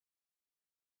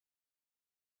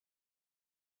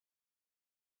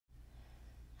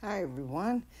Hi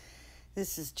everyone,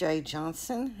 this is Jay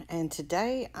Johnson, and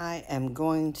today I am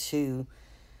going to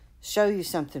show you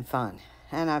something fun.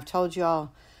 And I've told you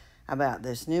all about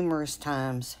this numerous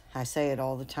times. I say it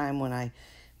all the time when I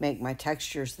make my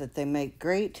textures, that they make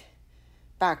great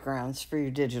backgrounds for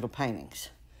your digital paintings.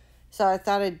 So I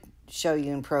thought I'd show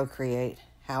you in Procreate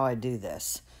how I do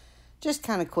this, just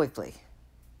kind of quickly.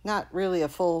 Not really a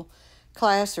full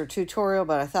class or tutorial,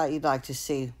 but I thought you'd like to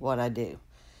see what I do.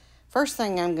 First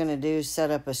thing I'm going to do is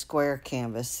set up a square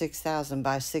canvas, 6,000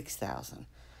 by 6,000,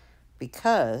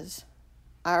 because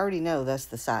I already know that's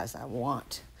the size I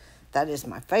want. That is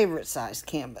my favorite size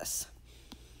canvas.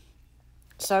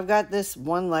 So I've got this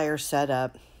one layer set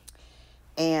up,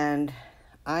 and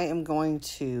I am going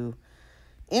to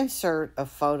insert a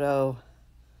photo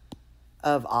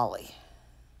of Ollie.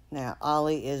 Now,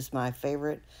 Ollie is my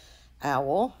favorite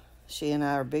owl. She and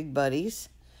I are big buddies,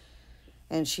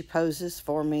 and she poses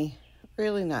for me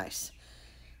really nice.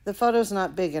 The photo's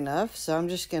not big enough, so I'm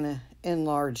just going to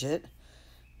enlarge it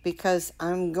because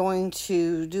I'm going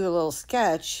to do a little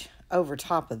sketch over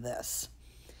top of this.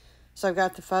 So I've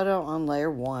got the photo on layer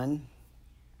 1,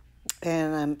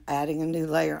 and I'm adding a new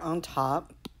layer on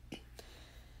top.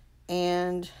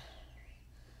 And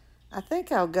I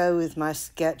think I'll go with my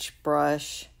sketch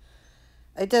brush.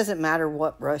 It doesn't matter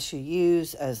what brush you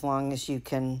use as long as you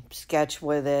can sketch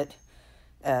with it.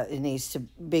 It needs to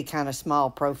be kind of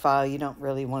small profile. You don't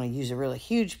really want to use a really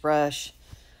huge brush.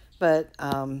 But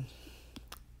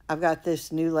I've got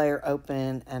this new layer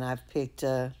open, and I've picked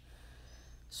a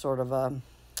sort of a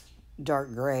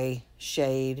dark gray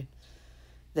shade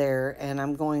there. And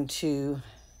I'm going to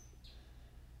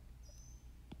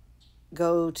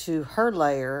go to her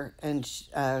layer and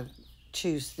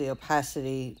choose the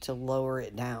opacity to lower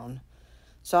it down.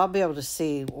 So I'll be able to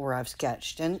see where I've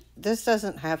sketched. And this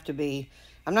doesn't have to be,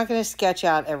 I'm not going to sketch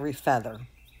out every feather.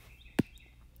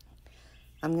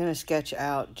 I'm going to sketch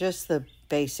out just the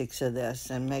basics of this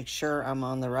and make sure I'm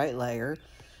on the right layer.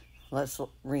 Let's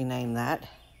rename that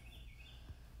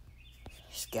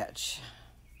sketch.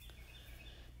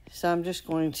 So I'm just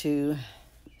going to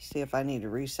see if I need to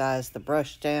resize the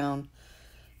brush down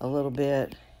a little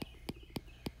bit.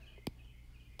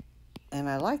 And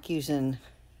I like using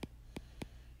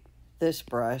this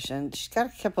brush, and she's got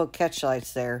a couple of catch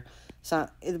lights there. So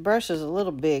the brush is a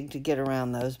little big to get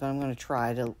around those, but I'm going to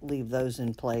try to leave those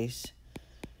in place.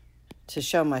 To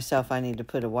show myself, I need to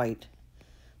put a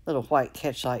little white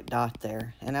catch light dot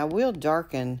there. And I will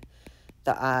darken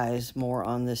the eyes more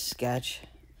on this sketch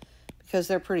because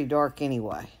they're pretty dark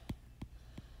anyway.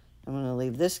 I'm going to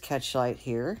leave this catch light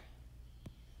here.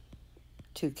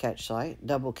 2 catch light,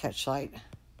 double catch light,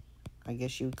 I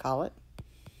guess you would call it.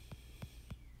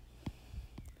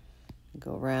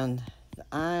 Go around the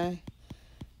eye.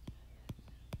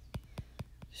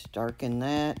 Just darken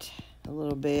that a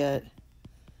little bit.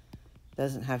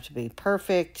 Doesn't have to be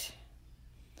perfect.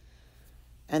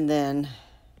 And then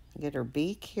get her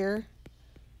beak here.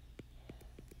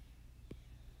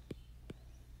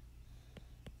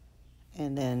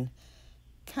 And then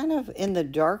kind of in the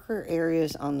darker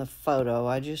areas on the photo,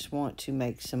 I just want to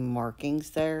make some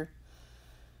markings there.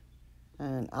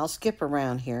 And I'll skip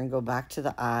around here and go back to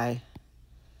the eye.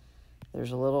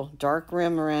 There's a little dark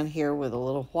rim around here with a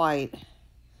little white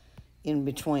in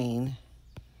between.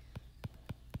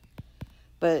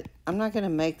 But I'm not going to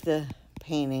make the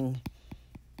painting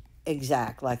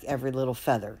exact, like every little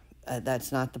feather.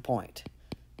 That's not the point.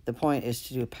 The point is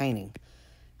to do a painting.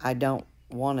 I don't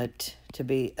want it to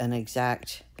be an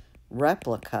exact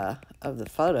replica of the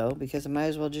photo because I might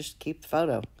as well just keep the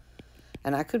photo.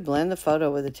 And I could blend the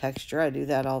photo with a texture. I do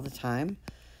that all the time.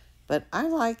 But I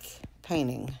like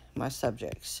painting my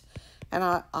subjects. And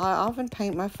I often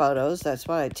paint my photos. That's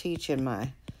what I teach in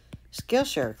my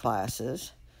Skillshare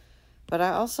classes. But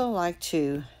I also like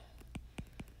to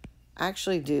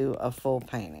actually do a full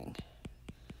painting.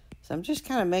 So I'm just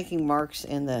kind of making marks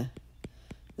in the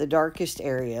darkest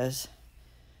areas.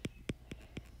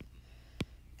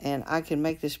 And I can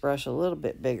make this brush a little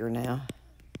bit bigger now,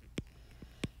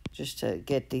 just to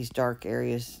get these dark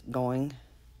areas going.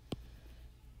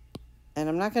 And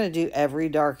I'm not going to do every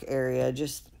dark area,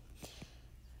 just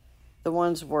the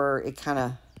ones where it kind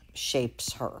of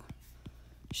shapes her.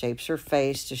 Shapes her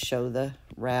face to show the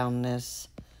roundness.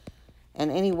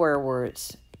 And anywhere where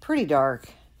it's pretty dark,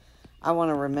 I want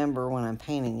to remember when I'm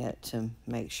painting it to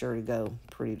make sure to go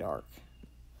pretty dark.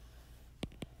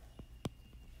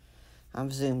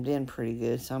 I'm zoomed in pretty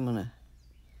good, so I'm going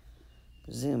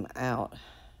to zoom out.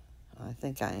 I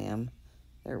think I am.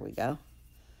 There we go.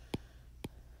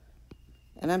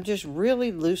 And I'm just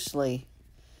really loosely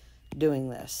doing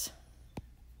this.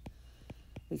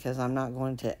 because I'm not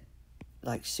going to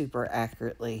like super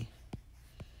accurately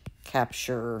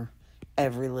capture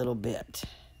every little bit.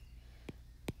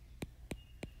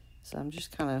 So I'm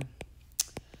just kind of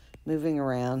moving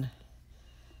around,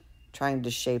 trying to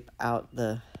shape out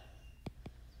the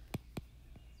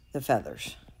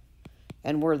feathers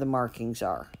and where the markings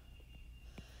are.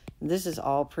 And this is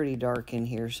all pretty dark in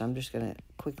here, so I'm just going to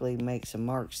quickly make some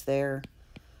marks there.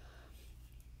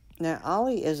 Now,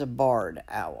 Ollie is a barred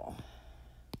owl.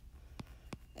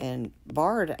 And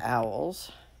barred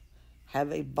owls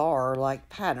have a bar-like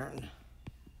pattern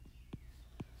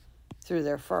through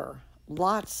their fur.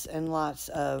 Lots and lots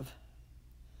of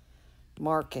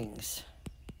markings,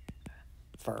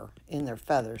 in their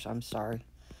feathers, I'm sorry.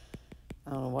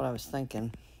 I don't know what I was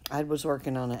thinking. I was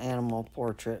working on an animal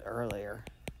portrait earlier,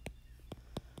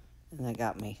 and that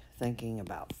got me thinking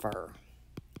about fur.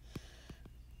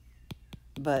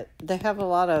 But they have a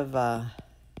lot of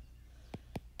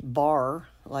bar,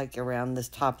 like around this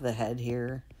top of the head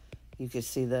here. You can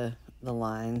see the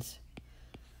lines.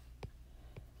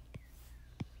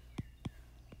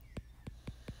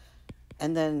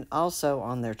 And then also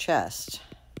on their chest,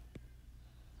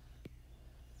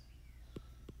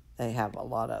 they have a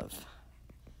lot of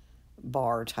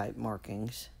bar type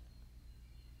markings.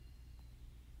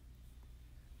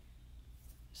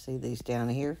 See these down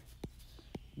here?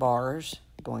 Bars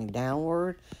going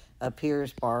downward. Up here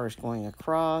is bars going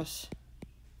across.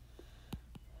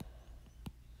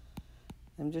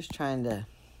 I'm just trying to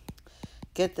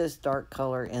get this dark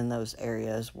color in those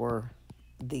areas where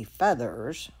the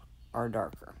feathers are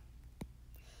darker,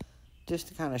 just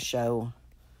to kind of show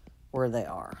where they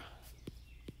are.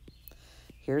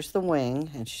 Here's the wing,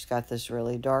 and she's got this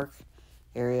really dark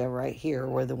area right here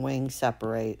where the wing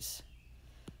separates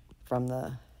from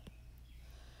the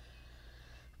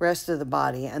rest of the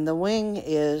body. And the wing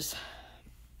is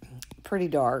pretty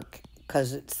dark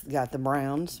because it's got the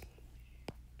browns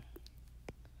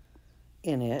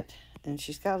in it. And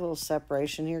she's got a little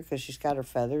separation here because she's got her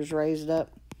feathers raised up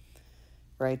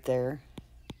right there.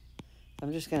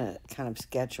 I'm just going to kind of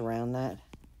sketch around that.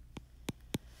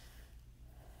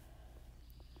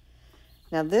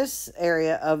 Now this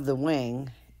area of the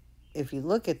wing, if you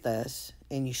look at this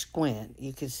and you squint,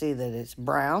 you can see that it's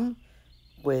brown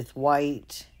with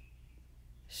white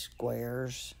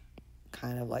squares,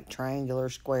 kind of like triangular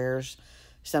squares,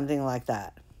 something like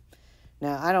that.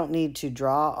 Now I don't need to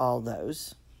draw all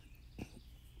those,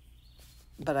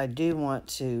 but I do want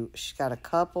to. She's got a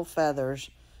couple feathers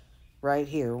right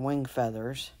here, wing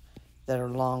feathers, that are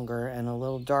longer, and a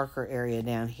little darker area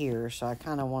down here, so I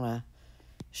kind of want to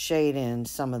shade in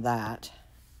some of that.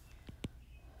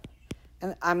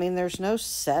 And I mean, there's no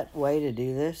set way to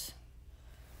do this.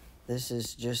 This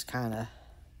is just kind of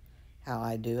how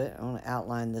I do it. I want to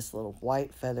outline this little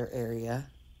white feather area.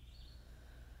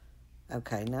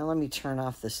 Okay, now let me turn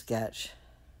off the sketch.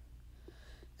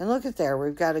 And look at there,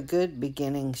 we've got a good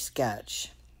beginning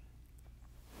sketch,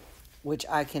 which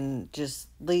I can just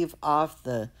leave off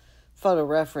the photo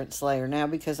reference layer now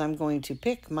because I'm going to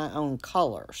pick my own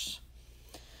colors.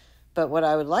 But what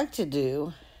I would like to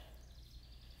do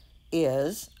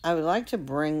is I would like to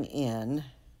bring in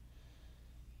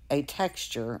a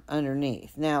texture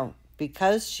underneath. Now,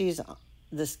 because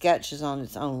the sketch is on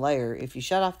its own layer, if you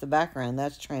shut off the background,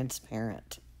 that's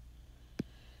transparent.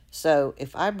 So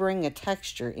if I bring a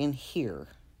texture in here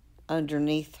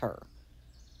underneath her,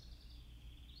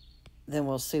 then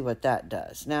we'll see what that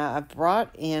does. Now, I've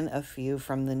brought in a few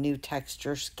from the new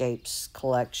Texturescapes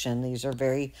collection. These are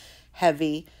very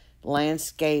heavy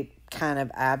landscape, kind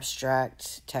of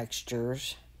abstract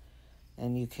textures.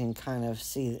 And you can kind of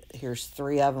see, here's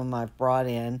 3 of them I've brought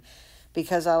in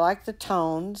because I like the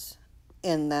tones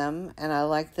in them and I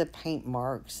like the paint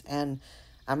marks. And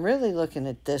I'm really looking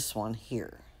at this one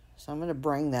here. So I'm going to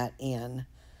bring that in.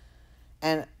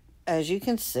 And as you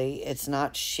can see, it's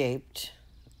not shaped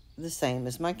the same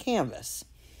as my canvas.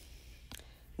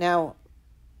 Now,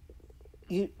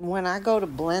 when I go to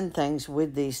blend things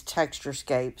with these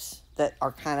Texturescapes that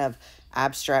are kind of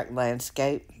abstract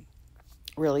landscape,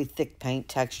 really thick paint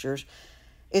textures,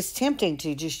 it's tempting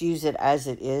to just use it as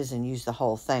it is and use the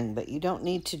whole thing, but you don't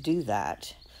need to do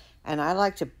that. And I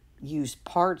like to use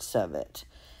parts of it.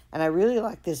 And I really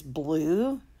like this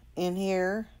blue in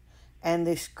here and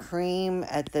this cream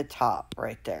at the top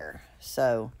right there.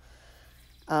 So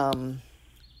I'm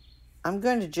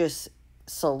going to just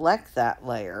select that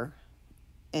layer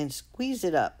and squeeze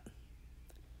it up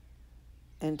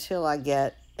until I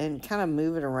get, and kind of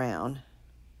move it around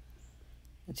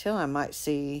until I might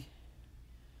see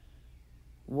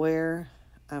where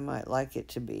I might like it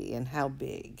to be and how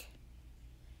big.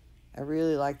 I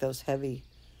really like those heavy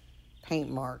paint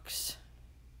marks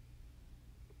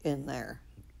in there.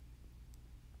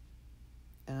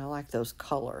 And I like those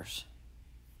colors.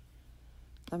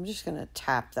 I'm just going to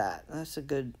tap that. That's a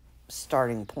good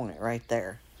starting point right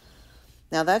there.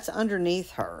 Now that's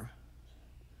underneath her.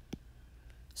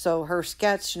 So her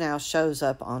sketch now shows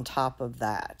up on top of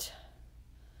that.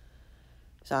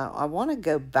 So I want to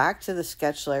go back to the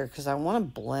sketch layer because I want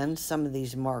to blend some of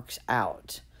these marks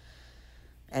out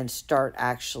and start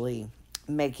actually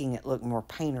making it look more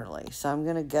painterly. So I'm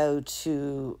going to go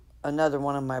to another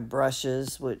one of my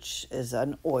brushes, which is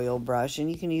an oil brush, and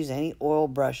you can use any oil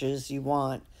brushes you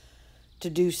want to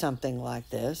do something like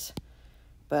this.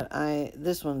 But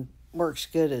this one works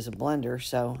good as a blender,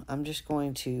 so I'm just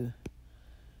going to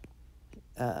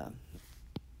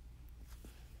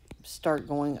start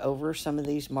going over some of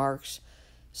these marks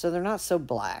so they're not so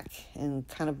black and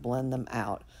kind of blend them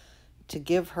out to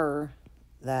give her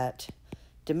that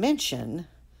dimension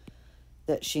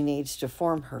that she needs to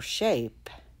form her shape,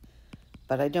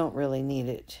 but I don't really need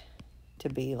it to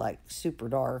be like super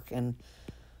dark and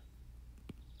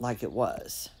like it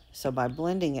was. So by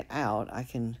blending it out, I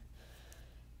can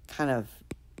kind of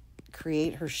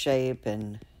create her shape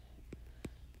and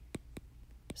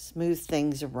smooth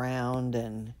things around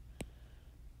and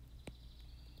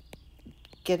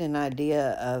get an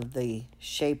idea of the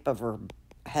shape of her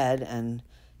head and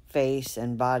face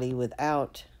and body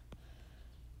without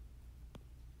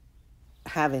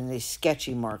having these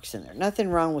sketchy marks in there. Nothing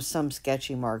wrong with some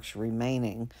sketchy marks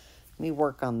remaining. Let me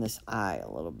work on this eye a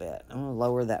little bit. I'm going to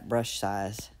lower that brush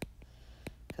size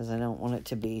because I don't want it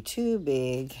to be too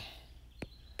big.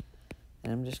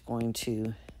 And I'm just going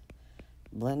to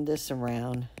blend this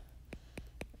around,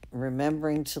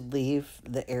 remembering to leave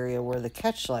the area where the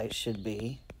catch light should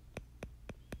be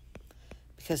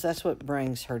because that's what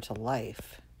brings her to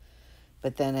life.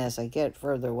 But then as I get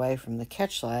further away from the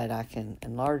catch light, I can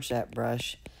enlarge that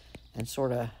brush and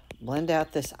sort of blend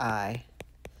out this eye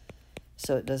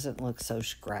so it doesn't look so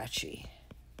scratchy.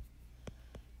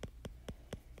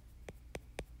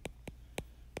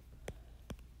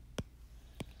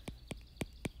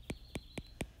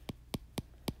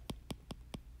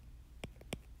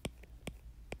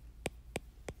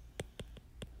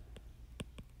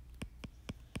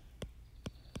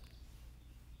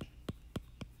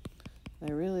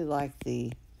 I really like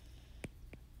the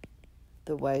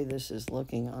way this is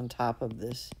looking on top of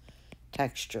this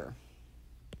texture.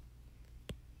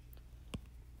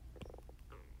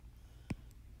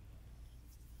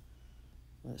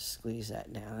 Let's squeeze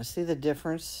that down. I see the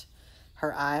difference.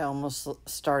 Her eye almost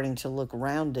starting to look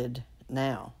rounded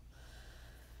now.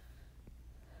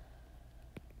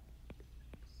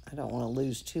 I don't want to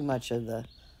lose too much of the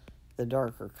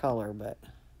darker color, but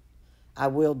I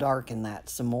will darken that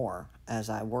some more as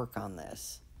I work on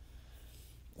this.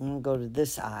 I'm going to go to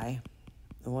this eye.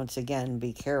 And once again,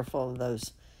 be careful of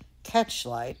those catch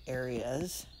light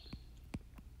areas.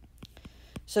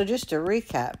 So just to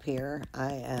recap here,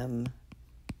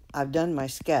 I've done my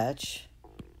sketch,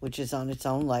 which is on its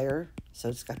own layer. So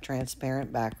it's got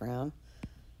transparent background.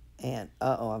 And,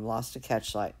 uh-oh, I've lost a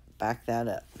catch light. Back that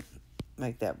up.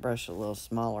 Make that brush a little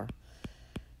smaller.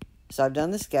 So I've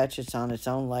done the sketch. It's on its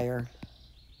own layer.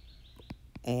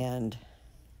 And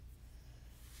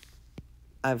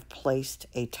I've placed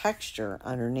a texture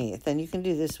underneath. And you can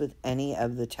do this with any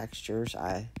of the textures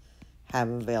I have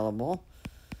available.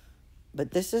 But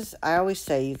this is, I always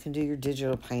say you can do your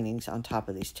digital paintings on top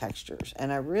of these textures.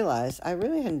 And I realized I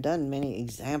really hadn't done many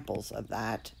examples of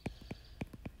that.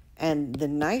 And the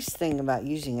nice thing about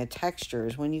using a texture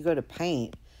is when you go to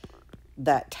paint,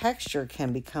 that texture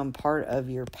can become part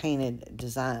of your painted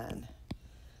design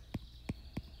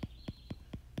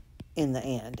in the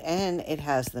end. And it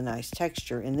has the nice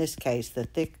texture, in this case the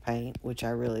thick paint, which I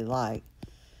really like,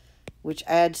 which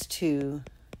adds to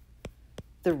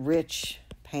the rich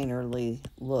painterly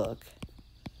look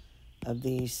of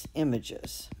these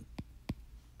images.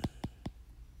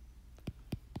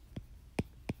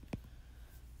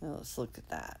 Now let's look at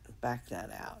that, back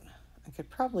that out. I could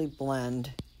probably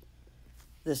blend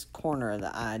this corner of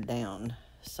the eye down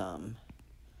some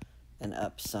and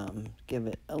up some, give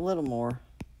it a little more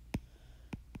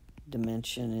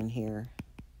dimension in here.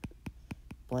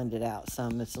 Blend it out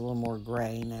some. It's a little more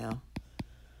gray now.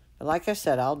 But like I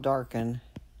said, I'll darken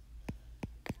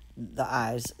the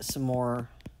eyes some more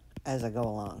as I go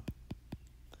along.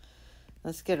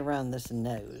 Let's get around this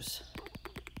nose.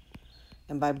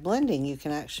 And by blending, you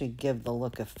can actually give the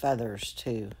look of feathers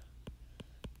too.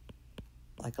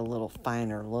 Like a little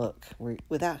finer look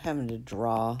without having to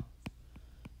draw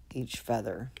each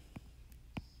feather.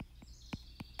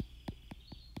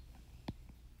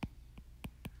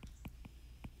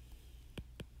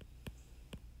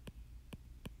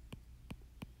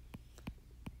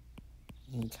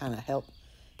 kind of help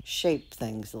shape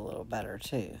things a little better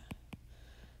too.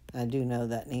 I do know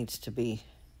that needs to be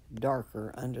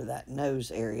darker under that nose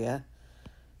area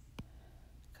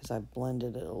because I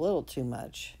blended it a little too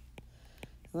much.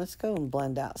 Let's go and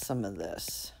blend out some of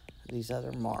these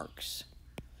other marks.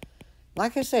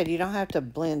 Like I said, you don't have to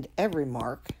blend every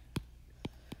mark.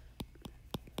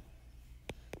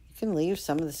 You can leave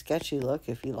some of the sketchy look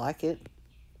if you like it.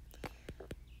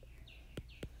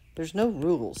 There's no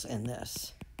rules in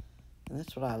this, and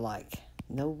that's what I like.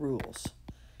 No rules.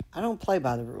 I don't play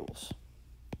by the rules.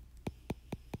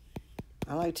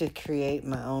 I like to create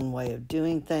my own way of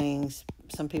doing things.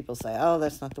 Some people say, oh,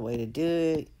 that's not the way to do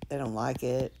it. They don't like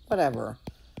it. Whatever.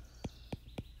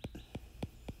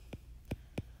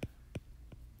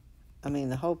 I mean,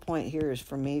 the whole point here is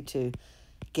for me to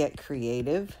get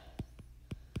creative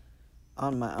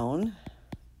on my own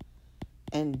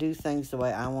and do things the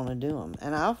way I want to do them.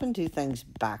 And I often do things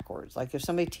backwards. Like if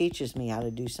somebody teaches me how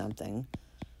to do something,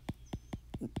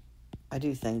 I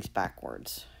do things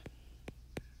backwards.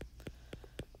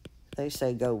 They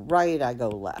say go right, I go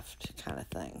left, kind of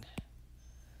thing.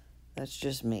 That's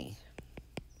just me.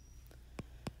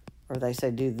 Or they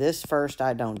say do this first,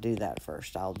 I don't do that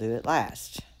first. I'll do it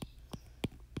last.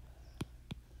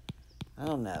 I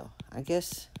don't know. I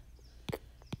guess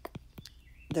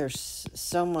there's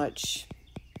so much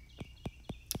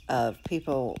of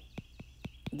people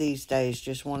these days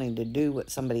just wanting to do what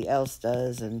somebody else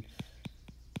does, and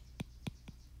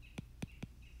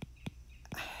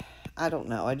I don't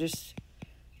know. I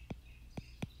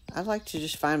like to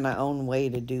just find my own way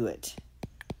to do it,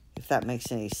 if that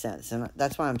makes any sense. And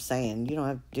that's why I'm saying you don't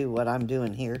have to do what I'm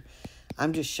doing here.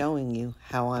 I'm just showing you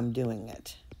how I'm doing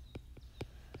it.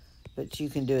 But you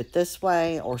can do it this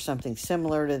way, or something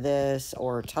similar to this,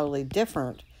 or totally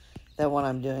different than what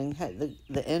I'm doing.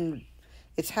 The end,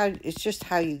 it's just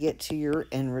how you get to your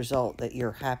end result that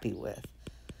you're happy with.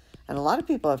 And a lot of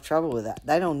people have trouble with that.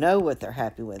 They don't know what they're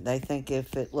happy with. They think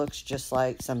if it looks just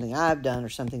like something I've done or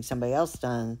something somebody else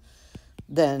done,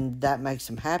 then that makes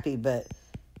them happy. But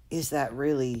is that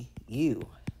really you?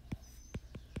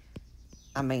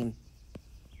 I mean,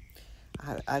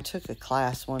 I took a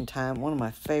class one time, one of my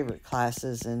favorite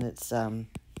classes, and it's a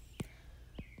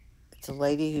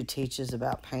lady who teaches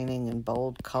about painting in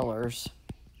bold colors.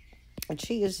 And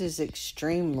she uses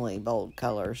extremely bold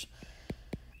colors.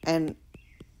 And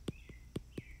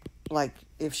like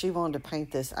if she wanted to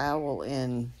paint this owl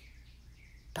in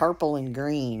purple and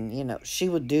green, you know, she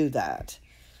would do that.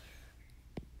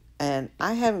 And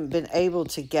I haven't been able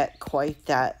to get quite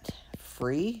that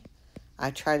free. I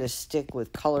try to stick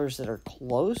with colors that are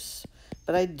close,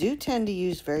 but I do tend to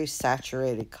use very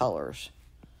saturated colors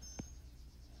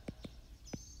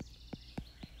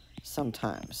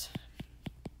sometimes.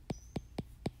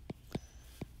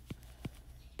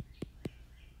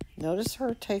 Notice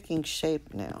her taking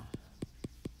shape now.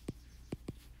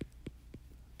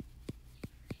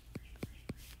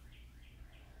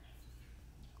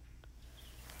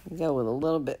 Go with a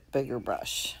little bit bigger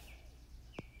brush.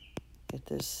 Get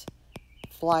this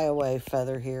flyaway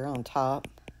feather here on top.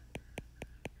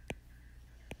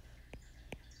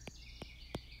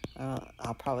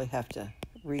 I'll probably have to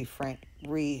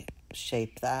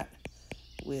reshape that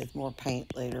with more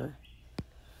paint later.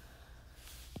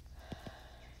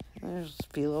 There's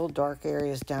a few little dark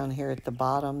areas down here at the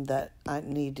bottom that I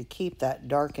need to keep that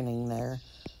darkening there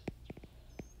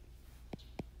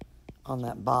on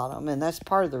that bottom. And that's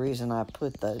part of the reason I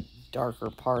put the darker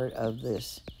part of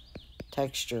this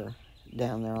texture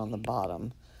down there on the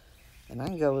bottom. And I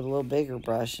can go with a little bigger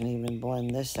brush and even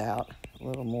blend this out a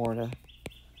little more to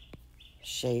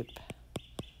shape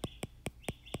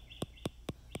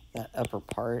that upper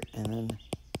part. And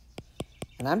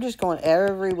I'm just going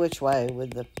every which way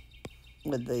with the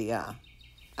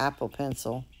Apple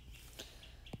pencil.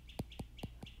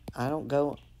 I don't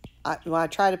go, I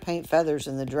try to paint feathers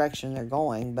in the direction they're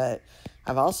going, but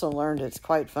I've also learned it's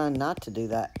quite fun not to do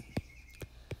that.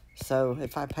 So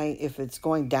if it's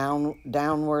going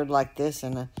downward like this,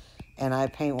 and I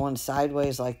paint one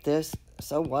sideways like this,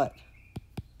 so what?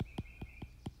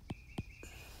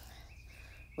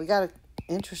 We got an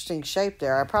interesting shape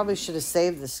there. I probably should have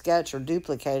saved the sketch or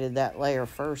duplicated that layer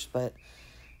first, but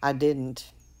I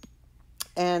didn't.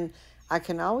 And I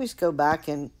can always go back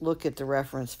and look at the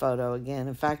reference photo again.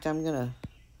 In fact, I'm going to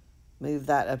move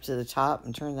that up to the top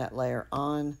and turn that layer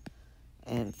on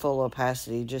and full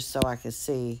opacity just so I can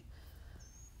see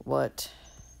what's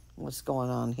going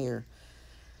on here.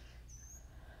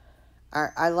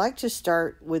 I like to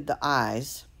start with the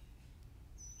eyes.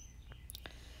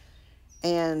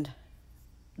 And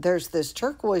there's this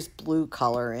turquoise blue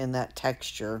color in that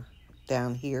texture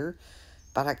down here,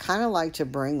 but I kind of like to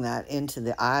bring that into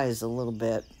the eyes a little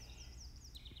bit.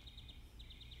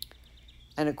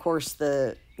 And of course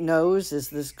the nose is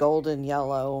this golden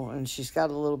yellow, and she's got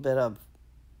a little bit of,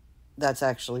 that's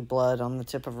actually blood on the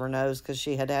tip of her nose because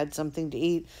she had had something to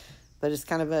eat, but it's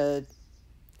kind of a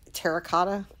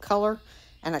terracotta color.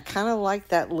 And I kind of like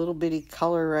that little bitty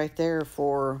color right there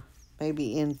for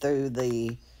maybe in through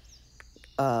the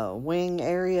wing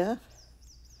area.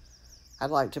 I'd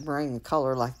like to bring a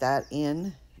color like that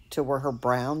in to where her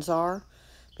browns are,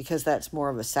 because that's more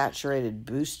of a saturated,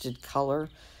 boosted color.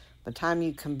 By the time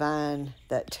you combine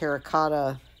that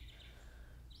terracotta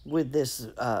with this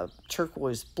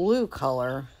turquoise blue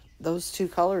color, those two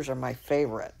colors are my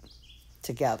favorite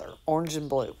together, orange and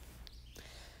blue.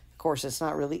 Of course, it's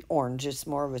not really orange, it's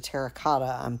more of a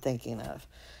terracotta I'm thinking of.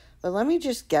 But let me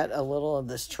just get a little of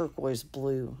this turquoise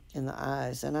blue in the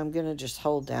eyes, and I'm going to just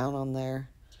hold down on there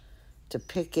to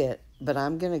pick it, but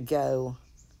I'm going to go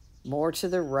more to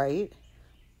the right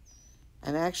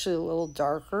and actually a little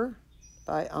darker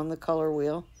on the color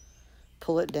wheel,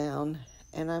 pull it down,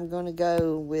 and I'm going to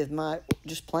go with my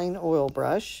just plain oil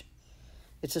brush.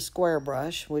 It's a square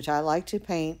brush, which I like to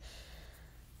paint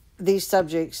these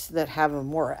subjects that have a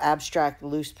more abstract,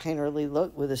 loose, painterly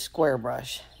look with a square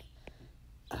brush.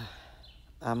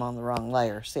 I'm on the wrong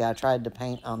layer. See, I tried to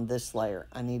paint on this layer.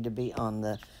 I need to be on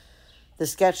the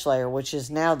sketch layer, which is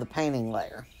now the painting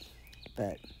layer.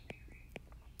 But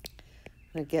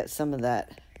I'm going to get some of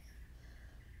that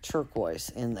turquoise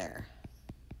in there.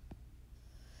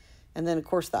 And then, of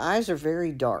course, the eyes are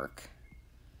very dark.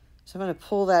 So I'm going to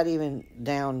pull that even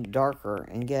down darker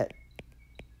and get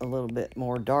a little bit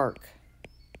more dark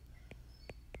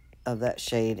of that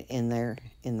shade in there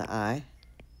in the eye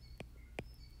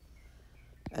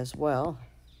as well.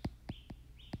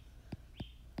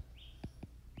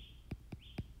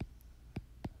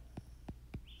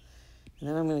 And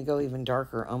then I'm going to go even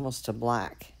darker, almost to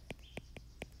black,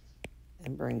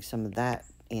 and bring some of that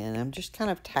in. I'm just kind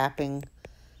of tapping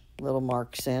little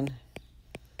marks in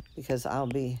because I'll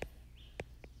be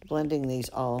blending these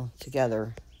all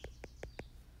together.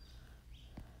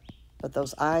 But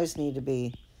those eyes need to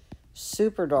be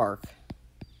super dark.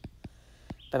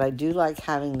 But I do like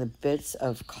having the bits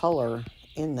of color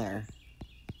in there.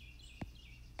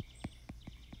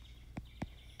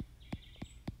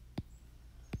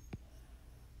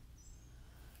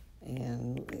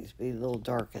 And these be a little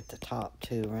dark at the top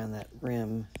too, around that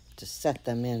rim, to set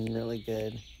them in really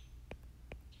good.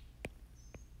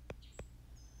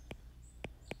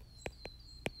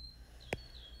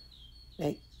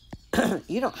 Now,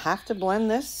 you don't have to blend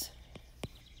this.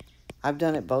 I've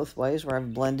done it both ways, where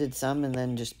I've blended some and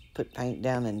then just put paint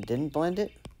down and didn't blend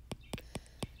it.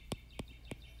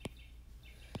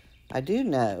 I do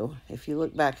know, if you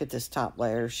look back at this top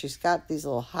layer, she's got these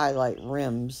little highlight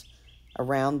rims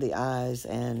around the eyes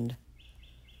and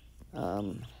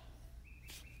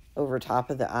over top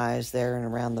of the eyes there and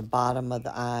around the bottom of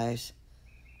the eyes.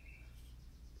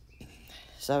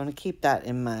 So I'm going to keep that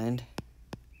in mind.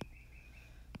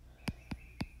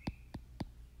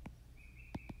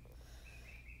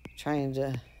 Trying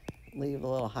to leave a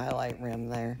little highlight rim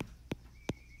there.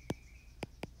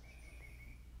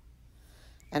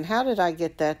 And how did I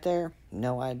get that there?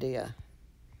 No idea.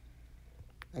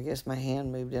 I guess my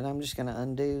hand moved it. I'm just going to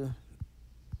undo,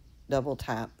 double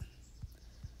tap,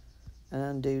 and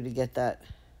undo to get that.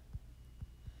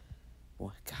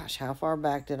 Well, gosh, how far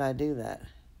back did I do that?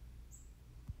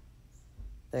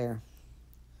 There.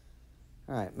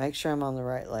 All right, make sure I'm on the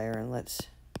right layer, and let's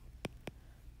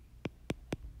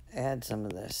add some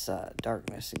of this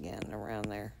darkness again around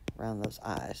there, around those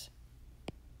eyes.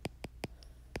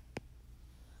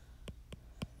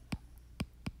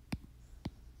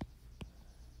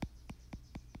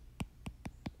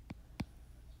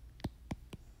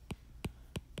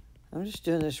 I'm just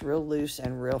doing this real loose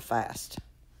and real fast.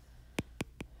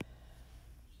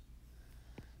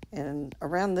 And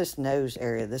around this nose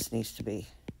area, this needs to be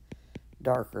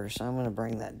darker, so I'm going to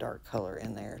bring that dark color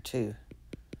in there too.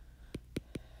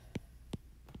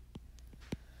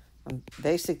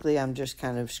 Basically, I'm just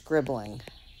kind of scribbling.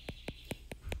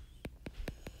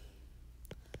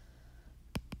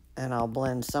 And I'll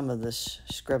blend some of this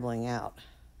scribbling out.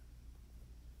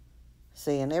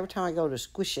 See, and every time I go to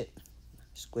squish it,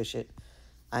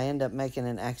 I end up making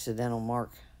an accidental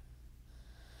mark.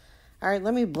 All right,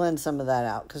 let me blend some of that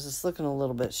out because it's looking a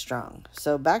little bit strong.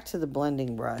 So back to the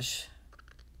blending brush,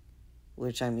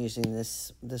 which I'm using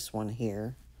this one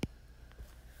here.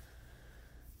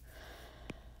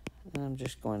 And I'm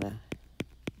just going to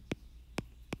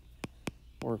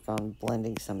work on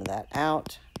blending some of that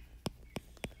out.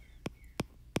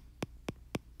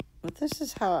 But this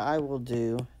is how I will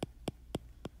do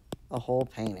a whole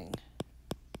painting.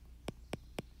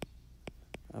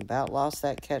 I about lost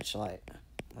that catch light.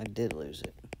 I did lose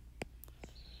it.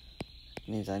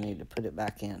 Means I need to put it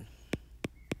back in.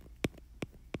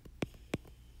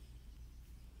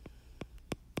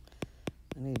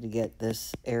 I need to get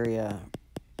this area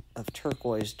of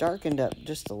turquoise darkened up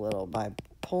just a little by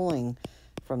pulling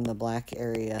from the black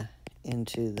area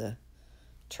into the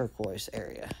turquoise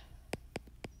area.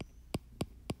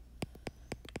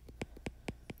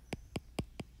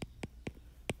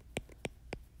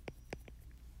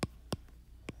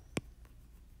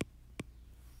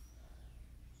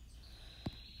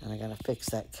 And I gotta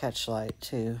fix that catch light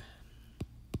too,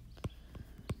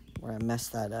 where I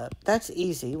messed that up. That's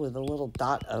easy with a little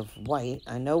dot of white.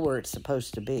 I know where it's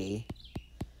supposed to be.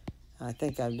 I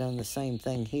think I've done the same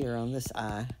thing here on this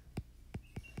eye.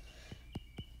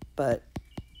 But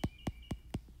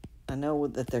I know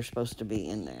that they're supposed to be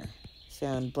in there. See,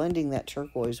 I'm blending that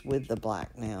turquoise with the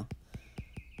black now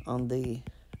on the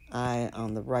eye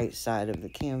on the right side of the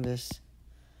canvas.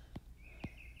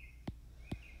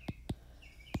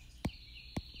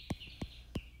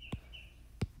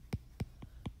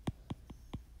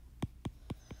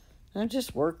 I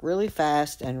just work really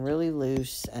fast and really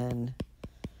loose and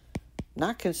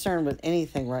not concerned with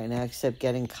anything right now except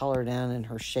getting color down and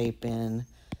her shape in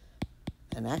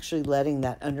and actually letting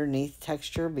that underneath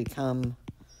texture become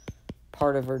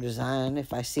part of her design.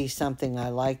 If I see something I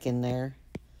like in there,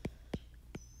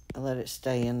 I let it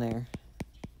stay in there.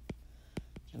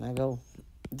 And I go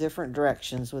different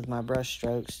directions with my brush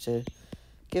strokes to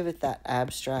give it that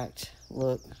abstract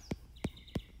look.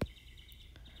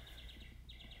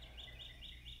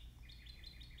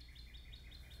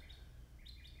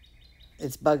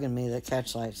 It's bugging me that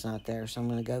catch light's not there, so I'm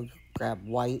going to go grab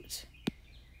white.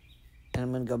 And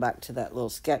I'm going to go back to that little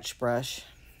sketch brush.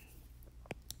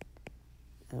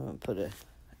 And I'm going to put a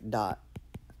dot.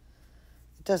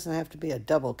 It doesn't have to be a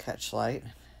double catch light,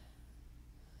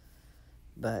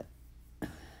 but I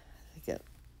think it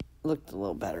looked a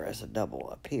little better as a double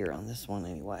up here on this one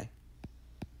anyway.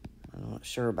 I'm not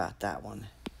sure about that one.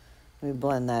 Let me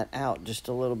blend that out just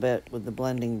a little bit with the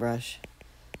blending brush,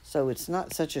 so it's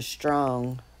not such a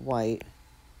strong white.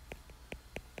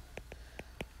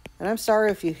 And I'm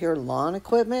sorry if you hear lawn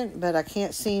equipment, but I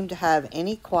can't seem to have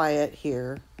any quiet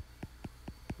here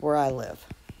where I live.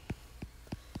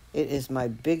 It is my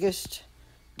biggest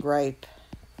gripe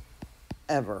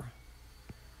ever.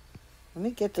 Let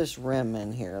me get this rim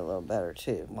in here a little better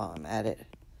too while I'm at it.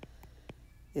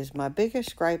 Is my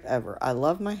biggest gripe ever. I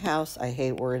love my house. I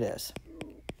hate where it is.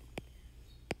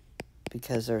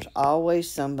 Because there's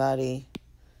always somebody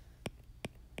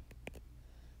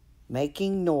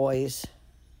making noise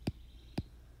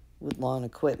with lawn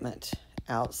equipment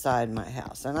outside my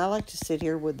house. And I like to sit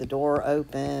here with the door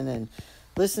open and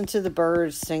listen to the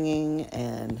birds singing.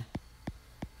 And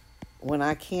when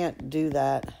I can't do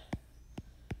that,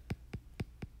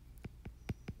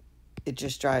 it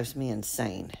just drives me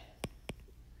insane.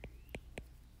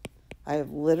 I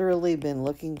have literally been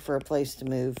looking for a place to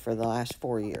move for the last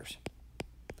 4 years.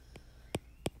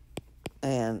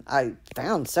 And I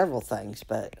found several things,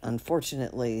 but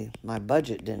unfortunately my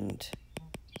budget didn't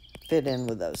fit in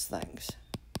with those things.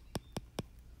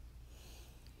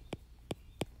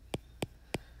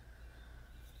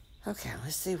 Okay,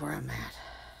 let's see where I'm at.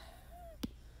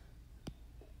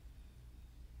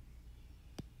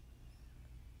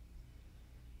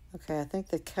 Okay, I think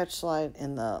the catch light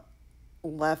in the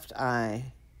left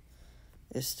eye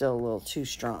is still a little too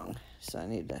strong, so I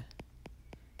need to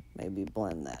maybe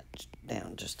blend that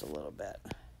down just a little bit.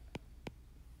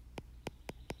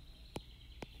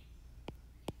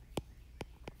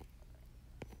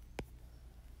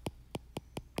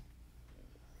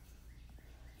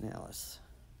 Now let's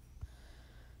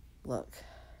look.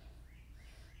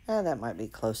 That might be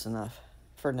close enough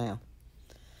for now.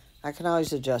 I can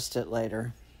always adjust it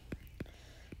later.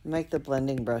 Make the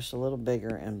blending brush a little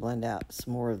bigger and blend out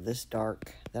some more of this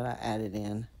dark that I added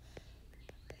in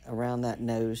around that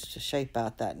nose to shape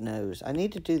out that nose. I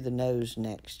need to do the nose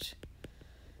next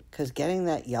because getting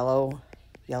that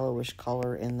yellowish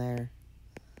color in there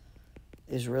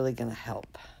is really going to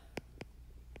help.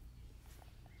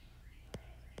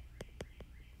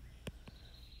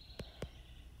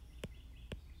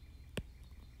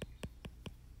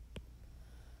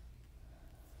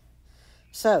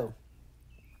 So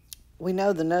we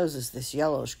know the nose is this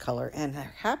yellowish color, and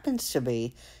there happens to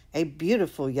be a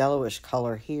beautiful yellowish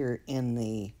color here in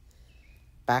the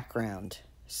background.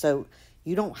 So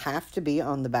you don't have to be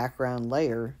on the background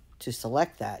layer to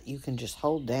select that. You can just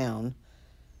hold down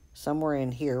somewhere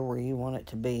in here where you want it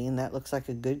to be, and that looks like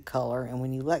a good color. And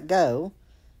when you let go,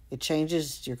 it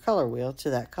changes your color wheel to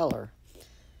that color.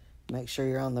 Make sure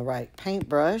you're on the right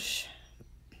paintbrush.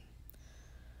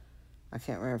 I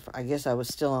can't remember, I guess I was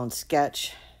still on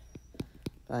sketch,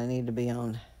 but I need to be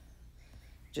on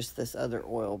just this other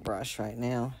oil brush right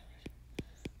now,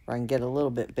 where I can get a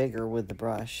little bit bigger with the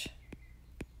brush.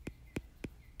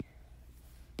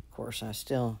 Of course, I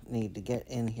still need to get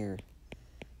in here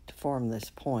to form this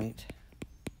point.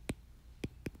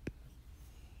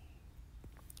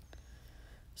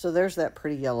 So there's that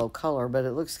pretty yellow color, but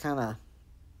it looks kind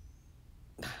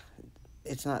of,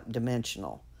 it's not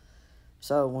dimensional.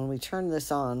 So when we turn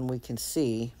this on, we can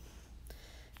see,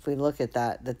 if we look at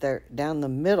that there, down the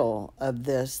middle of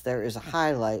this, there is a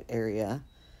highlight area,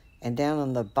 and down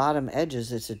on the bottom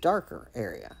edges, it's a darker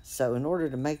area. So in order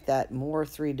to make that more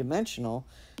three-dimensional,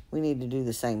 we need to do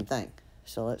the same thing.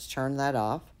 So let's turn that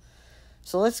off.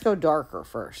 So let's go darker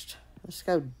first. Let's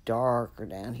go darker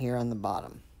down here on the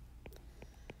bottom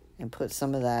and put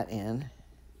some of that in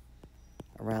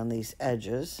around these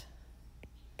edges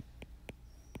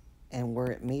and where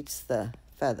it meets the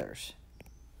feathers.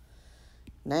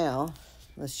 Now,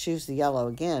 let's choose the yellow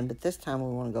again, but this time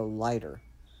we want to go lighter.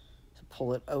 So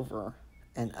pull it over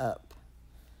and up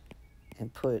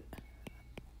and put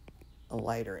a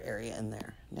lighter area in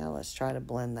there. Now let's try to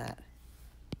blend that.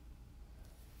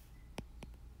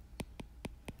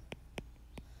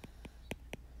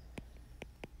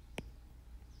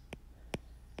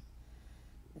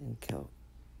 And go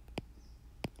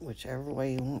whichever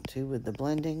way you want to with the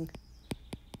blending.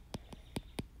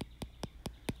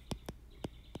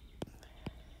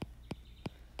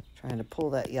 Trying to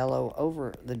pull that yellow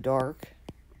over the dark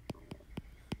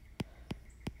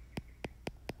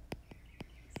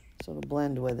so it'll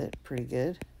blend with it pretty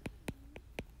good.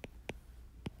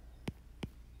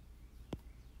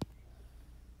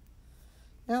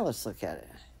 Now let's look at it.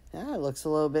 Now it looks a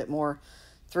little bit more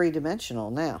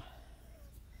three-dimensional now.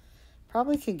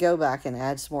 Probably could go back and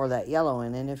add some more of that yellow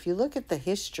in. And if you look at the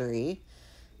history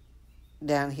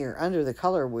down here under the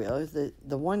color wheel,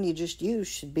 the one you just used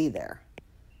should be there.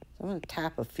 So I'm going to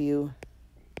tap a few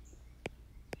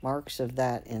marks of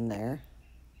that in there.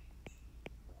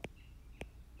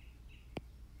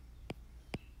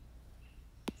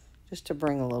 Just to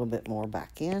bring a little bit more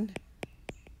back in.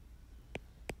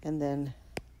 And then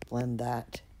blend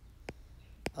that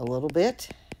a little bit.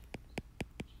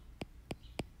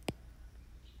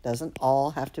 Doesn't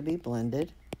all have to be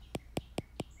blended.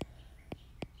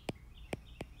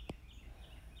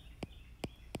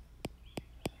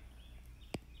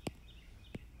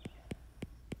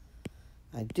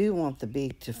 I do want the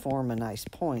beak to form a nice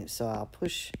point, so I'll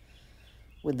push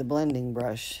with the blending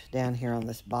brush down here on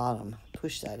this bottom.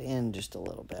 Push that in just a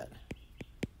little bit.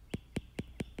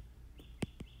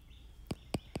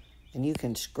 And you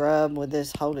can scrub with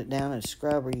this, hold it down and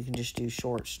scrub, or you can just do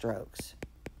short strokes,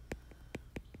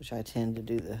 which I tend to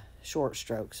do the short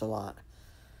strokes a lot.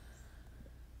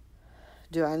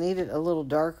 Do I need it a little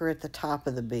darker at the top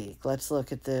of the beak? Let's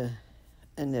look at the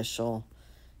initial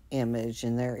image,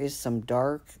 and there is some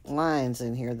dark lines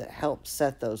in here that help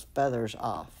set those feathers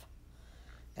off.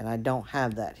 And I don't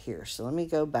have that here. So let me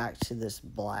go back to this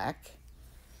black,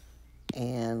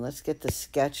 and let's get the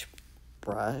sketch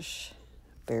brush,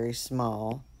 very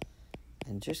small,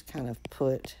 and just kind of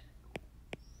put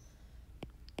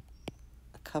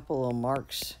couple of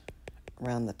marks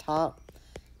around the top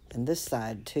and this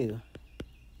side too.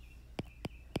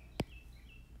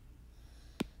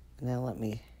 Now let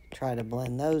me try to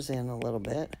blend those in a little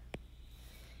bit.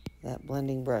 That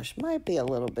blending brush might be a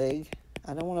little big.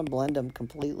 I don't want to blend them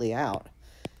completely out.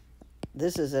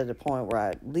 This is at a point where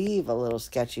I leave a little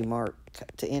sketchy mark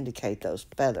to indicate those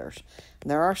feathers.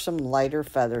 And there are some lighter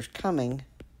feathers coming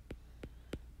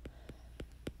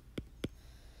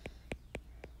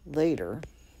later,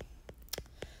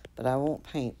 but I won't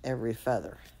paint every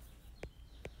feather.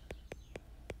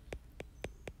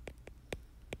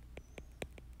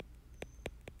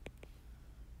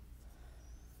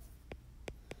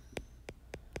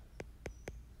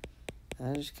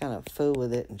 I just kind of fool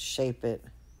with it and shape it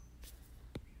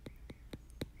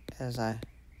as I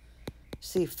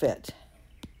see fit.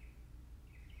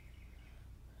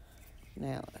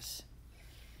 Now let's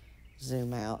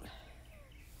zoom out.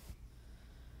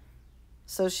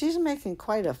 So she's making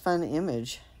quite a fun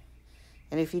image.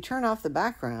 And if you turn off the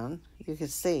background, you can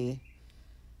see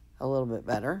a little bit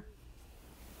better.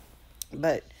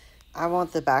 But I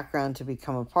want the background to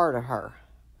become a part of her.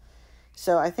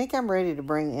 So I think I'm ready to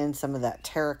bring in some of that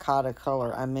terracotta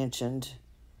color I mentioned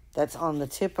that's on the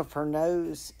tip of her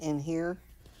nose in here.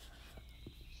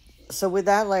 So with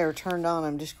that layer turned on,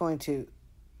 I'm just going to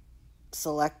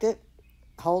select it,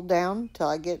 hold down till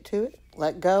I get to it,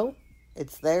 let go.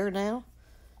 It's there now.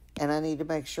 And I need to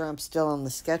make sure I'm still on the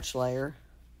sketch layer.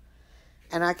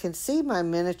 And I can see my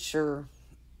miniature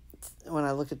when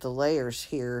I look at the layers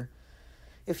here.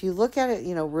 If you look at it,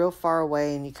 you know, real far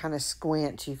away and you kind of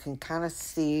squint, you can kind of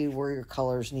see where your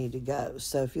colors need to go.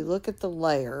 So if you look at the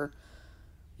layer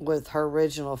with her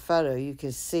original photo, you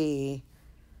can see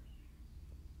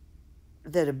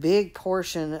that a big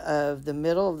portion of the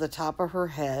middle of the top of her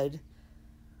head,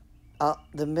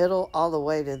 the middle all the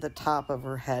way to the top of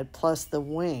her head, plus the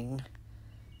wing,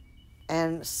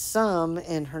 and some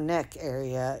in her neck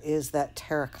area is that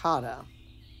terracotta.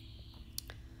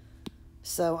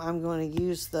 So I'm going to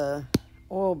use the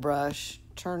oil brush,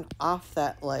 turn off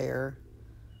that layer,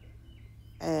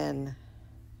 and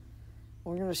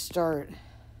we're going to start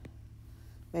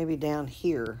maybe down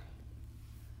here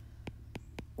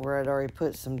where I'd already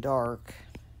put some dark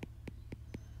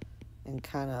and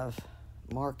kind of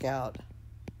mark out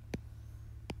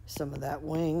some of that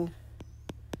wing,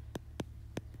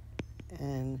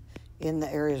 and in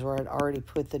the areas where I'd already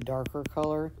put the darker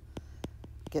color,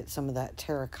 get some of that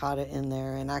terracotta in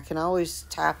there. And I can always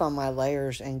tap on my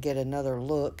layers and get another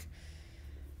look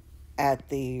at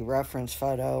the reference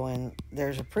photo, and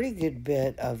there's a pretty good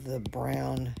bit of the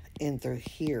brown in through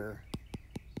here.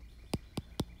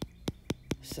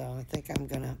 So I think I'm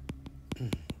gonna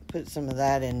put some of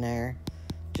that in there.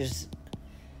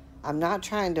 I'm not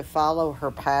trying to follow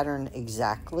her pattern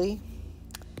exactly.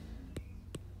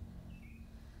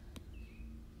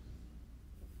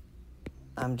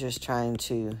 I'm just trying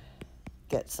to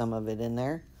get some of it in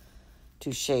there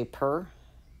to shape her.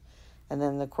 And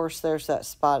then, of course, there's that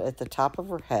spot at the top of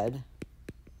her head,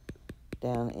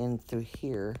 down in through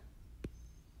here.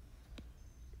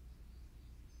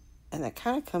 And that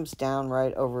kind of comes down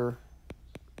right over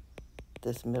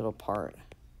this middle part.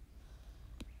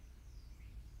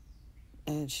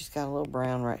 And she's got a little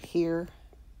brown right here.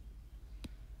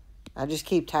 I just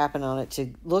keep tapping on it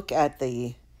to look at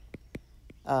the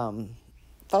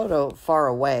photo far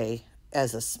away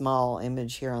as a small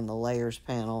image here on the layers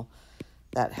panel.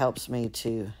 That helps me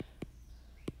to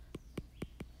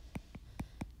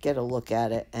get a look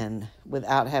at it and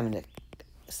without having to,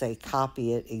 say,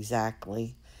 copy it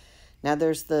exactly. Now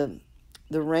there's the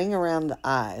ring around the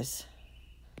eyes.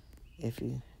 If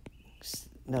you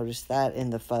notice that in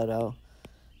the photo,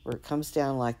 where it comes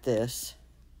down like this.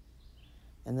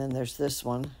 And then there's this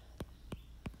one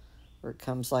where it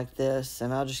comes like this,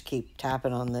 and I'll just keep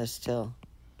tapping on this till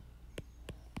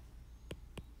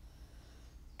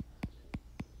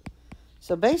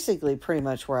so basically pretty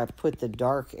much where I've put the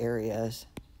dark areas,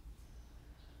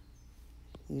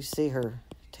 you see her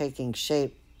taking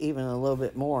shape even a little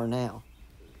bit more now.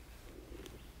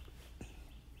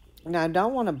 Now I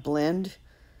don't want to blend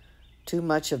too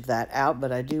much of that out,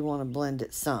 but I do want to blend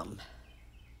it some.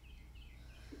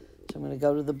 So I'm going to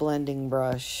go to the blending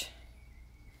brush,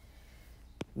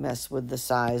 mess with the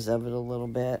size of it a little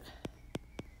bit,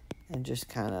 and just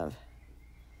kind of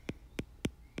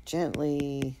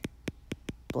gently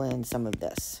blend some of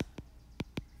this.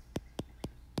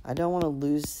 I don't want to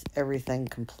lose everything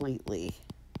completely,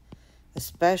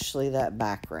 especially that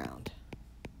background.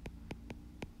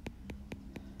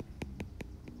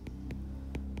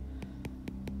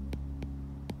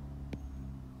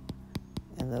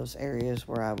 And those areas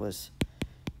where I was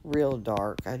real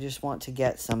dark, I just want to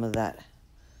get some of that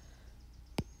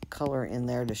color in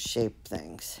there to shape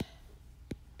things.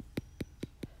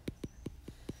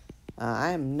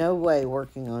 I am no way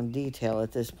working on detail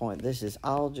at this point. This is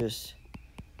all just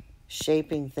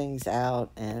shaping things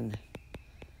out, and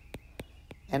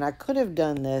I could have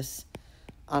done this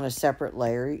on a separate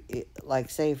layer.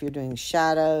 Like, say, if you're doing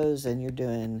shadows and you're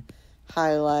doing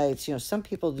highlights, you know, some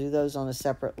people do those on a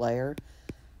separate layer.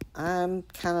 I'm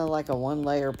kind of like a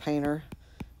one-layer painter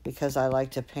because I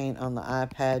like to paint on the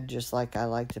iPad just like I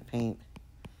like to paint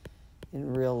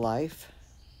in real life.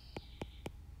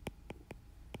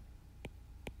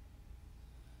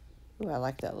 Ooh, I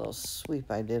like that little sweep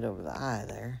I did over the eye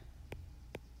there.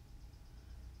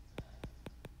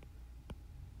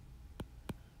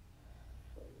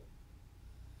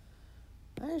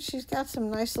 All right, she's got some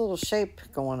nice little shape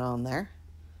going on there.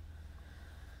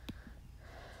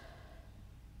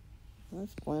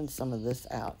 Let's blend some of this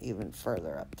out even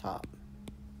further up top.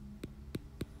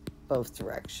 Both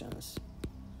directions.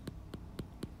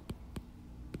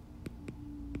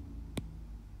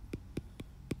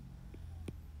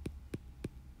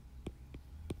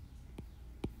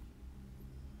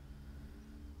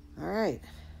 All right.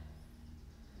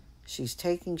 She's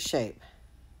taking shape.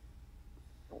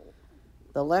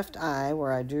 the left eye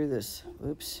where I drew this,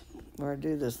 oops, where I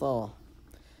drew this little,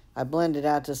 I blended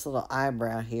out this little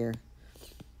eyebrow here.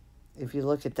 If you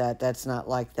look at that, that's not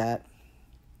like that.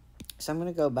 So I'm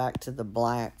going to go back to the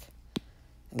black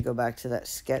and go back to that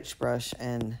sketch brush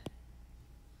and,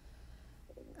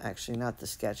 actually not the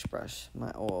sketch brush,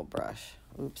 my oil brush.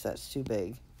 Oops, that's too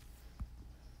big.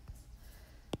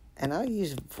 And I'll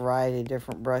use a variety of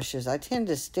different brushes. I tend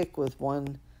to stick with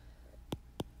one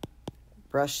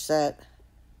brush set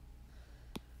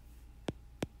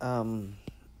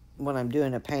when I'm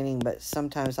doing a painting, but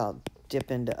sometimes I'll dip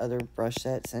into other brush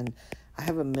sets, and I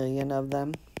have a million of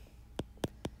them.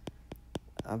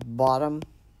 I've bought them.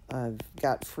 I've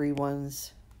got free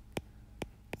ones.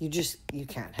 You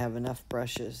can't have enough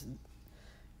brushes.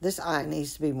 This eye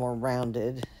needs to be more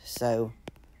rounded, so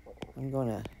I'm going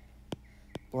to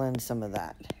blend some of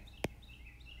that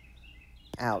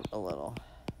out a little.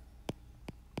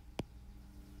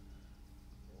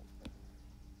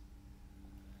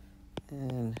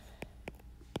 And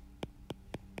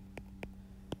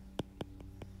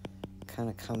kind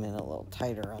of come in a little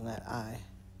tighter on that eye.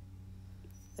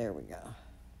 There we go.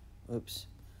 Oops.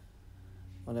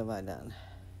 What have I done?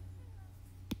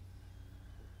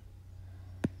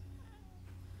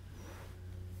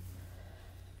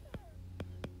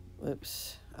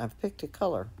 Oops. I've picked a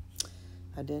color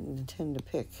I didn't intend to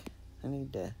pick. I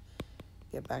need to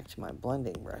get back to my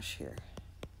blending brush here.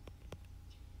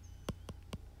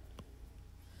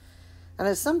 And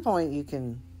at some point you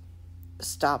can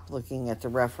stop looking at the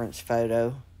reference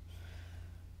photo,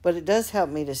 but it does help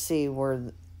me to see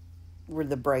where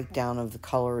the breakdown of the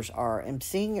colors are. And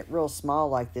seeing it real small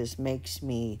like this makes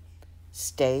me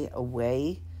stay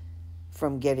away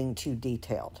from getting too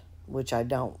detailed, which I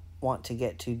don't want to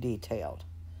get too detailed.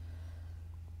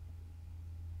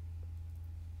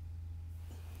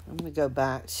 I'm going to go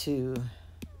back to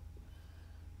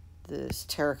this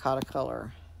terracotta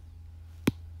color,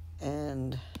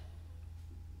 and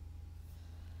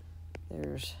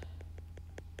there's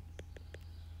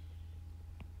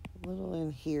a little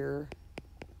in here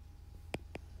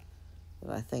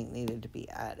that I think needed to be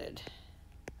added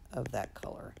of that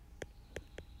color.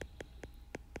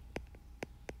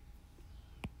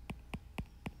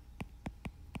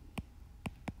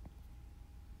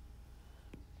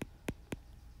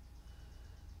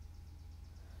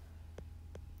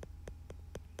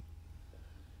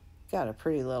 Got a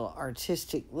pretty little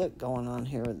artistic look going on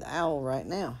here with the owl right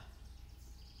now,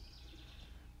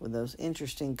 with those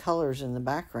interesting colors in the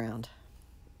background.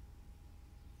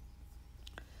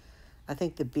 I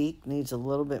think the beak needs a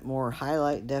little bit more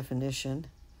highlight definition.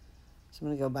 So I'm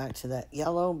going to go back to that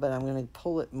yellow, but I'm going to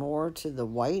pull it more to the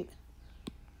white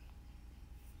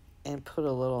and put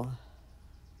a little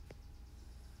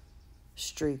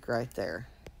streak right there.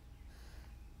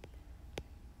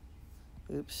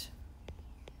 Oops.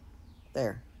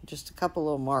 There, just a couple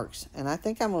little marks. And I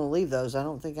think I'm going to leave those. I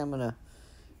don't think I'm going to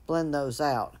blend those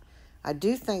out. I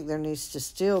do think there needs to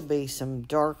still be some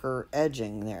darker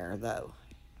edging there, though.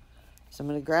 So I'm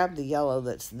going to grab the yellow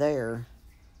that's there,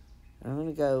 and I'm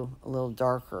going to go a little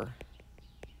darker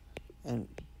and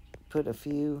put a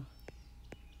few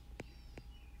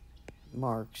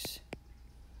marks.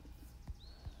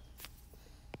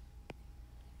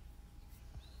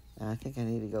 And I think I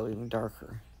need to go even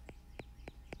darker.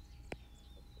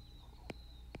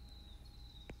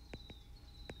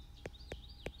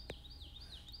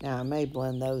 Now, I may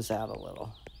blend those out a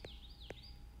little.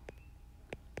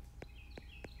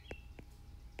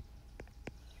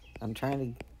 I'm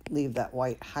trying to leave that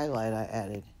white highlight I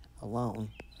added alone.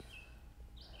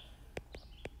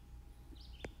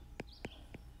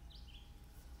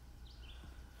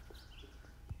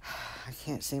 I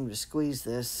can't seem to squeeze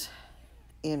this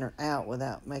in or out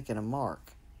without making a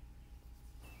mark.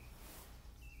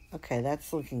 Okay,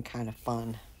 that's looking kind of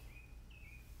fun.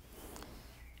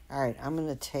 All right, I'm going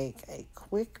to take a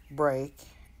quick break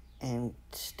and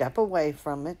step away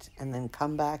from it and then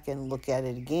come back and look at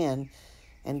it again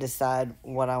and decide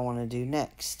what I want to do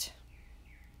next.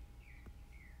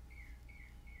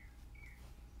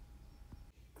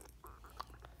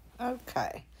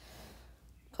 Okay.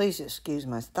 Please excuse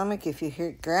my stomach if you hear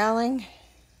it growling.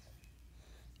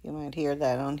 You might hear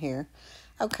that on here.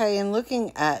 Okay, and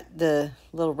looking at the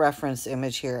little reference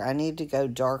image here, I need to go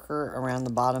darker around the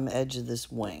bottom edge of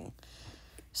this wing.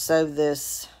 So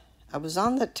this, I was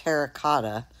on the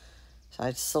terracotta, so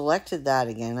I selected that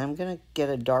again. I'm going to get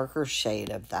a darker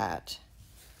shade of that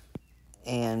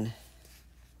and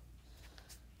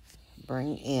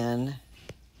bring in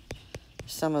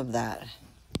some of that.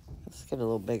 Let's get a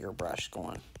little bigger brush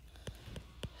going.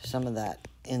 Some of that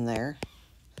in there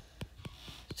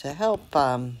to help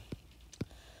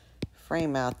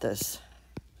frame out this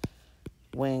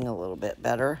wing a little bit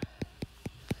better.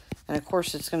 And of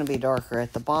course it's going to be darker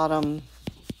at the bottom,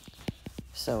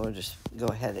 so we'll just go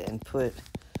ahead and put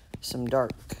some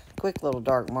quick little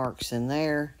dark marks in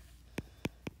there.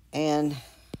 And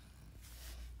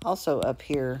also up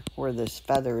here where this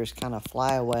feather is kind of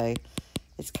fly away,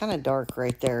 it's kind of dark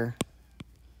right there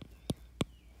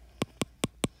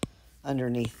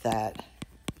underneath that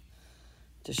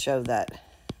to show that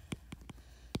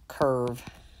curve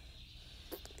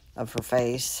of her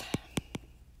face.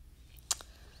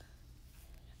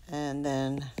 And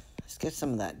then let's get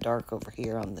some of that dark over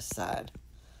here on this side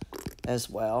as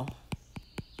well.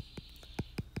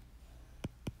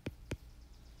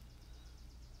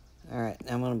 All right,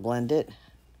 now I'm going to blend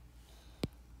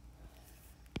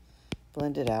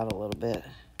it out a little bit.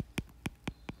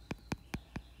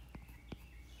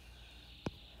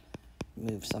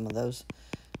 Move some of those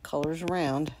colors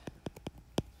around.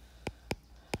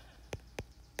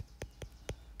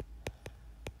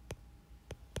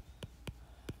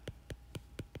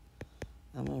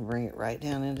 I'm going to bring it right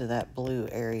down into that blue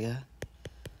area.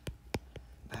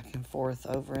 Back and forth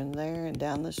over in there and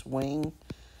down this wing.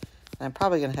 And I'm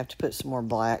probably going to have to put some more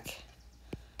black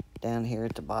down here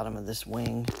at the bottom of this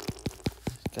wing,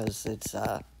 because it's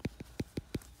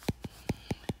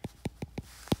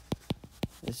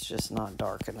just not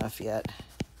dark enough yet.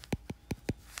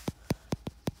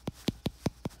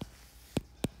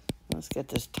 Let's get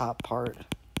this top part,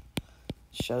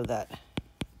 show that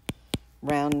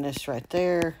roundness right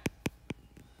there.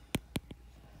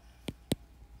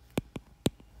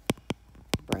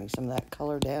 Bring some of that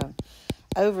color down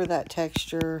over that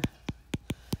texture,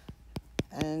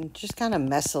 and just kind of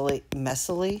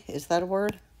messily, is that a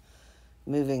word?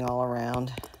 Moving all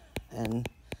around. And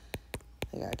I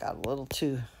think I got a little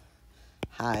too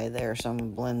high there, so I'm going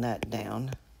to blend that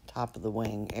down, top of the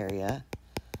wing area.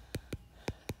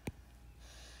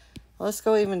 Let's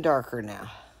go even darker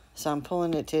now. So I'm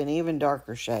pulling it to an even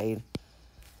darker shade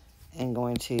and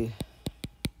going to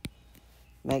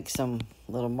make some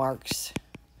little marks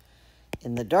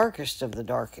in the darkest of the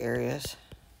dark areas.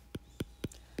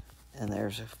 And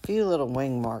there's a few little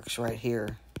wing marks right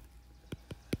here.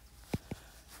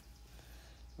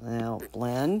 Now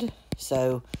blend.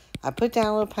 So I put down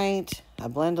a little paint, I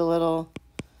blend a little,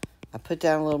 I put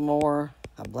down a little more,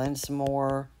 I blend some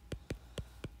more.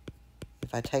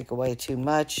 If I take away too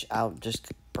much, I'll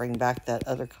just bring back that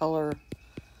other color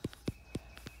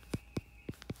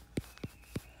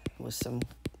with some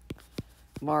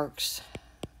marks.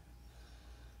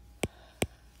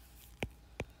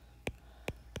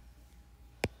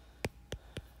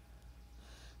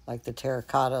 Like the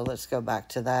terracotta, let's go back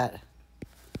to that.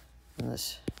 And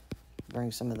let's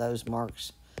bring some of those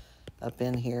marks up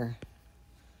in here.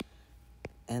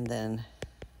 And then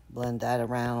blend that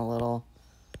around a little.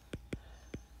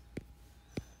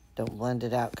 Don't blend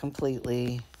it out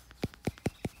completely.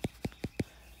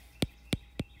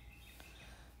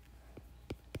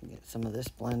 Get some of this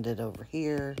blended over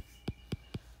here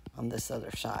on this other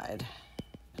side,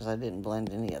 because I didn't blend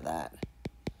any of that.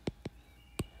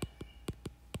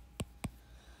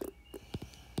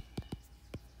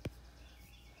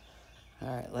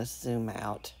 All right, let's zoom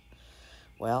out.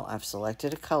 Well, I've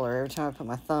selected a color. Every time I put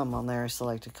my thumb on there, I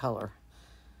select a color.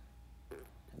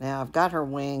 Now I've got her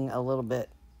wing a little bit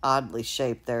oddly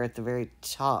shaped there at the very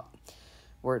top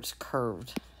where it's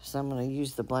curved. So I'm going to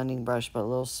use the blending brush, but a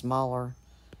little smaller.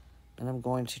 And I'm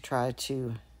going to try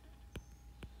to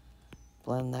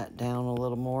blend that down a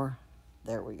little more.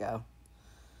 There we go.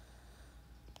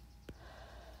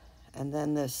 And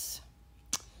then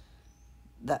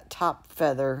that top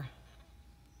feather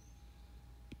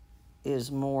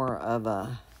is more of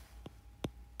a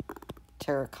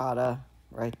terracotta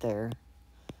right there.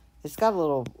 It's got a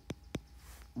little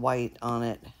white on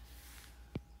it,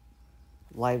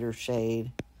 lighter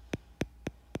shade.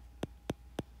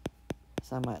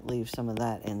 So I might leave some of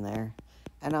that in there.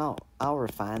 And I'll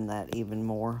refine that even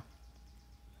more.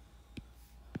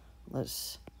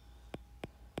 Let's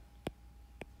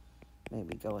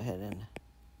maybe go ahead and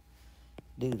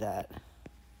do that.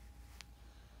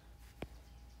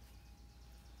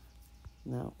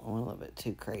 No, I went a little bit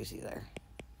too crazy there.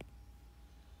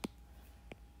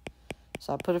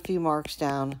 So I put a few marks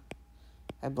down.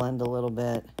 I blend a little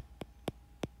bit.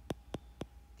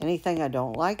 Anything I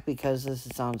don't like, because this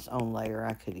is on its own layer,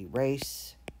 I could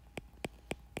erase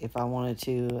if I wanted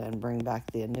to and bring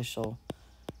back the initial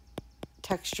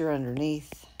texture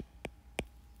underneath.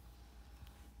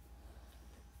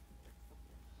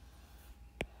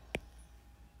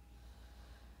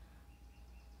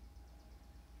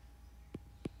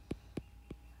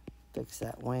 Fix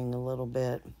that wing a little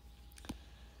bit.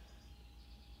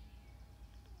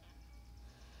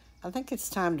 I think it's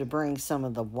time to bring some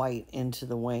of the white into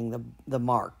the wing, the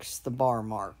marks, the bar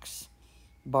marks,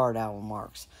 barred owl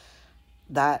marks.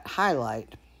 That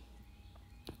highlight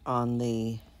on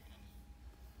the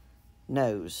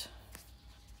nose,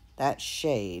 that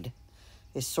shade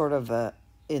is sort of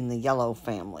in the yellow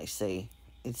family, see?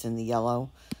 It's in the yellow.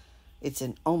 It's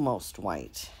in almost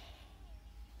white.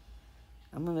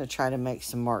 I'm going to try to make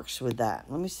some marks with that.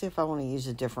 Let me see if I want to use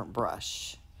a different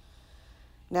brush.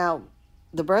 Now,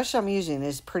 the brush I'm using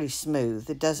is pretty smooth.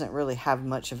 It doesn't really have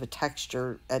much of a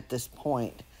texture at this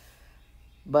point.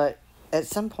 But at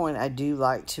some point, I do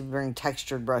like to bring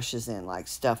textured brushes in, like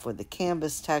stuff with the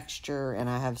canvas texture, and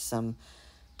I have some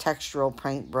textural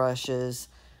paint brushes.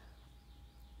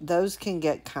 Those can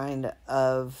get kind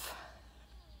of,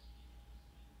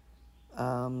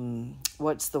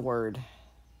 what's the word?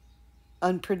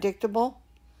 Unpredictable.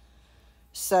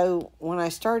 So when I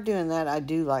start doing that, I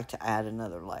do like to add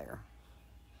another layer.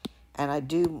 And I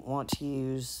do want to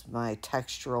use my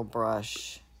textural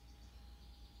brush,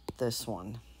 this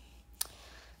one,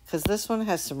 because this one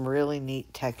has some really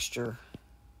neat texture.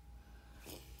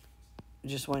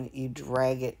 Just when you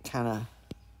drag it kind of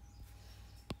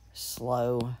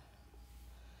slow,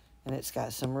 and it's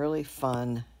got some really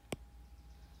fun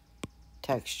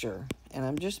texture. And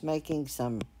I'm just making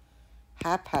some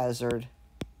haphazard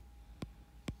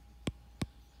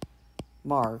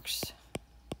marks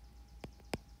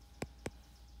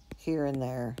here and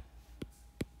there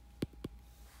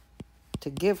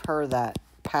to give her that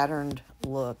patterned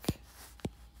look.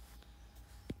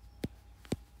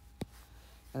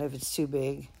 And if it's too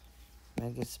big,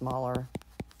 make it smaller.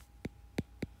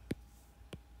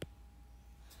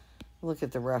 Look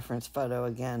at the reference photo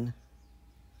again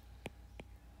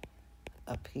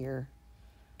up here.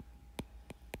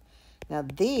 Now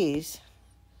these,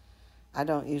 I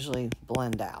don't usually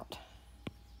blend out.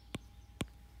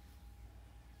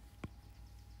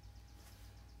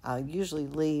 I usually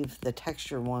leave the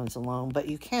texture ones alone, but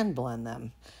you can blend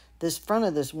them. This front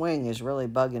of this wing is really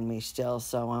bugging me still,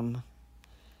 so I'm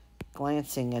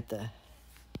glancing at the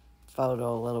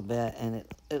photo a little bit, and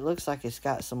it looks like it's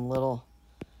got some little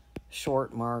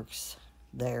short marks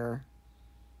there.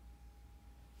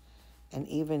 And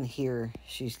even here,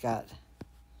 she's got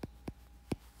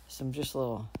some just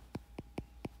little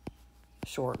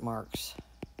short marks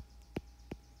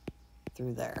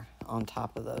through there on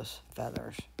top of those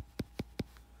feathers.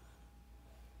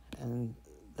 And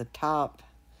the top,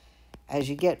 as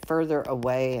you get further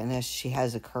away and as she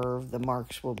has a curve, the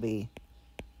marks will be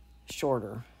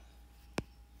shorter.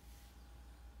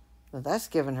 But that's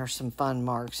giving her some fun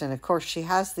marks. And of course, she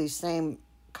has these same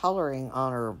coloring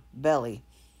on her belly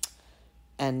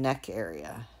and neck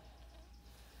area.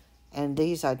 And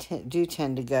these I do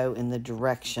tend to go in the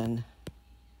direction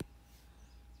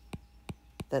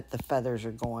that the feathers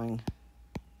are going.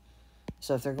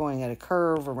 So if they're going at a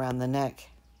curve around the neck,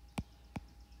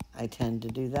 I tend to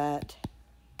do that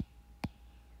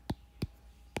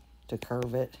to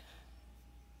curve it.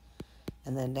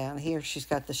 And then down here, she's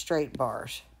got the straight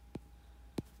bars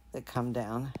that come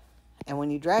down. And when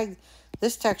you drag,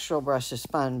 this textural brush is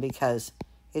fun because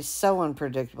it's so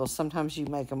unpredictable. Sometimes you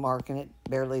make a mark and it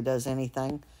barely does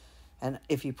anything. And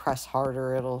if you press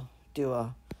harder, it'll do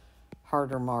a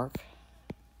harder mark.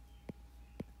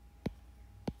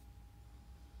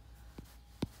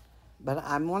 But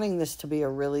I'm wanting this to be a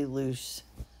really loose,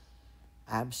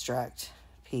 abstract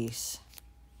piece.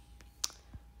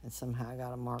 And somehow I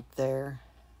got a mark there.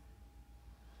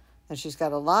 And she's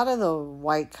got a lot of the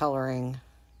white coloring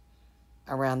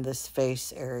around this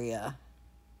face area.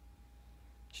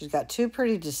 She's got two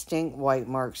pretty distinct white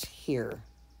marks here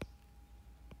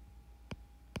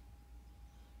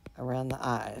around the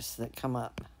eyes that come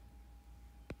up.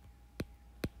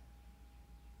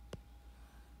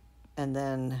 And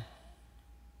then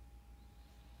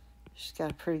she's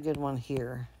got a pretty good one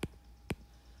here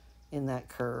in that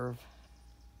curve.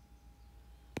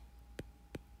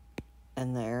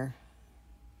 And there.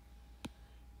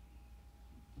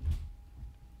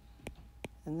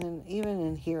 And then even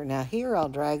in here. Now here I'll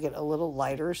drag it a little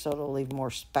lighter so it'll leave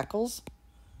more speckles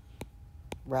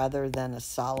rather than a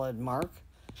solid mark.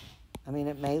 I mean,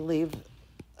 it may leave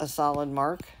a solid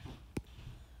mark,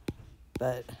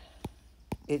 but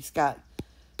it's got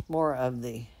more of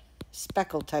the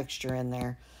speckle texture in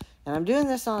there. And I'm doing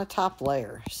this on a top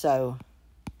layer, so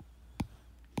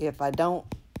if I don't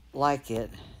like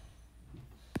it,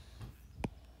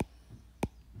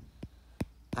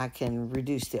 I can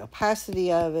reduce the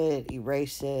opacity of it,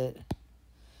 erase it.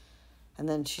 And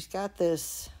then she's got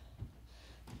this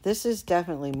This is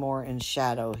definitely more in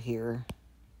shadow here.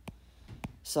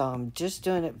 So I'm just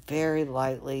doing it very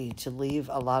lightly to leave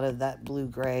a lot of that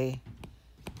blue-gray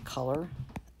color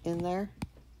in there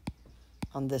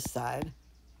on this side.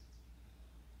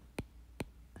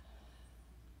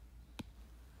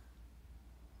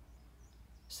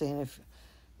 Seeing if,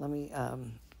 let me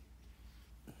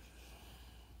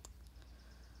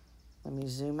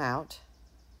zoom out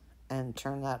and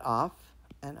turn that off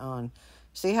and on.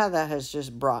 See how that has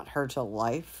just brought her to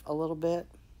life a little bit?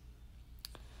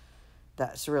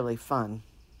 That's really fun.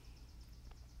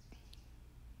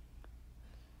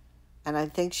 And I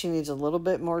think she needs a little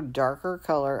bit more darker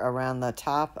color around the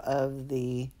top of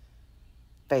the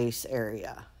face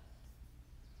area.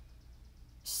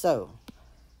 So,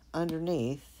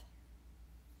 underneath,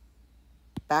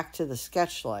 back to the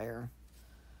sketch layer,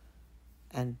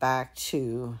 and back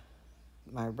to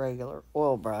my regular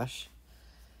oil brush,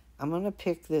 I'm going to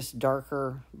pick this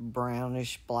darker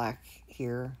brownish black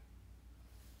here.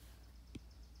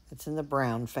 It's in the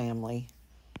brown family.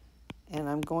 And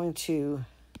I'm going to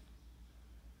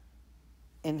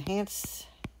enhance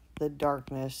the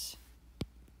darkness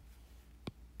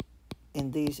in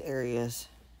these areas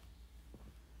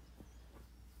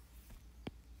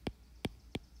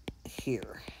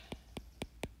here.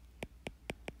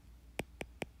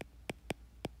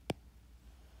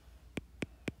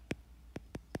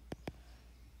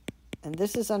 And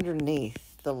this is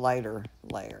underneath the lighter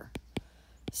layer.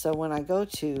 So when I go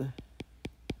to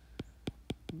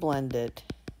blend it,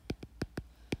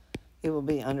 it will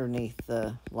be underneath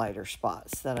the lighter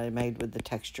spots that I made with the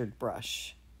textured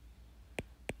brush.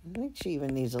 I think she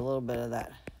even needs a little bit of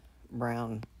that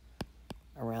brown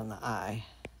around the eye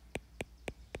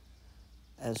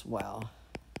as well.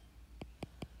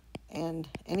 And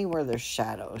anywhere there's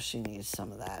shadow, she needs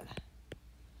some of that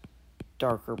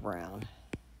darker brown.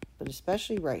 But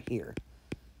especially right here,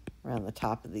 around the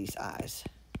top of these eyes.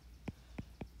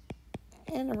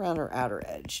 And around her outer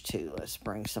edge too. Let's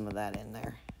bring some of that in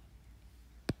there.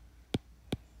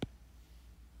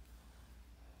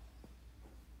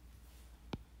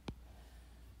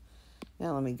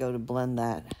 Now let me go to blend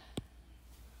that.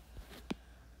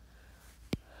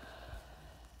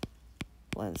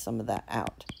 Blend some of that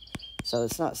out, so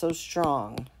it's not so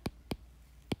strong.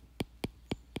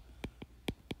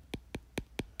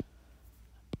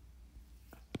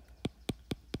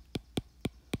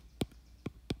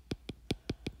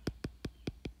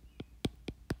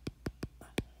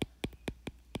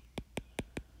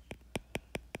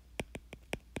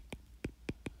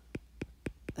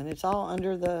 And it's all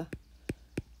under the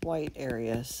white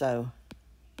area, so,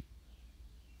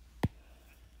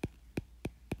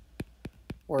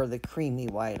 or the creamy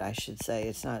white, I should say.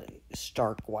 It's not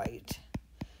stark white.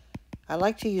 I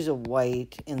like to use a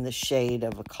white in the shade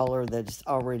of a color that's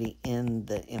already in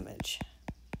the image.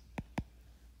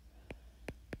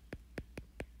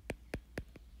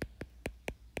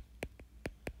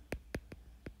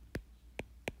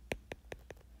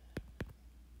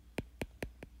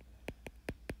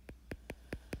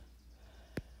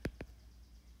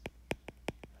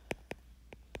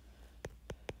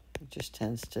 It just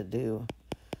tends to do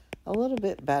a little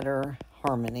bit better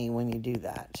harmony when you do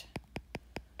that.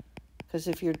 Because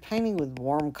if you're painting with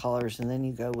warm colors and then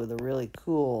you go with a really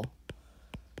cool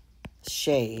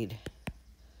shade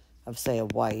of, say, a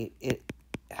white,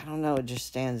 I don't know, it just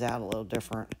stands out a little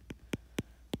different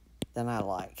than I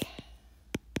like.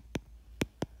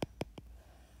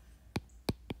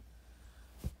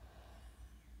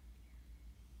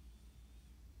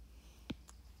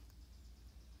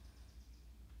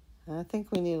 And I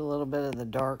think we need a little bit of the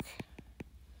dark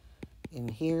in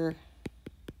here.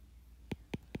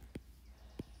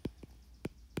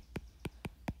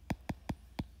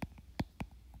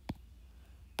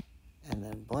 And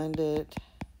then blend it.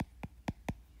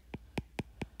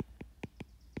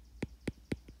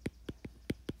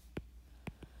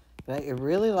 But I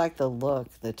really like the look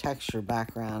the texture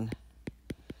background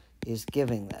is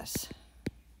giving this.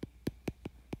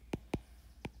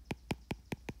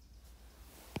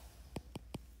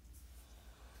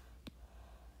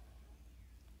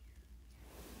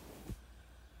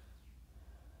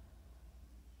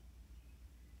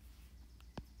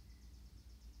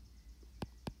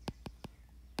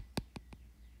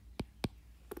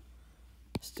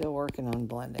 Still working on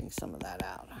blending some of that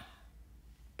out.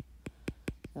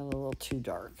 Got a little too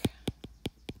dark.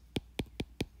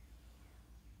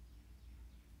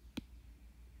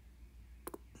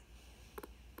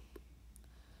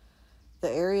 The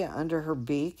area under her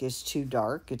beak is too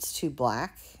dark. It's too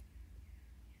black.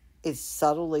 It's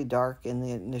subtly dark in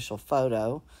the initial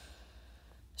photo.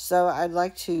 So I'd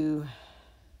like to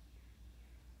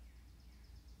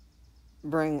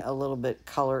bring a little bit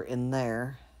color in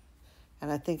there.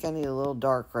 And I think I need a little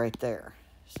dark right there.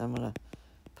 So I'm going to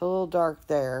put a little dark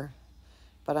there.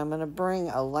 But I'm going to bring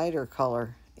a lighter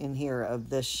color in here of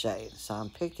this shade. So I'm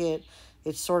pick it.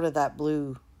 It's sort of that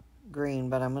blue-green,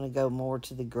 but I'm going to go more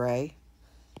to the gray.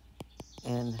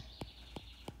 And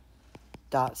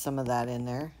dot some of that in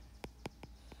there.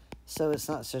 So it's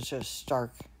not such a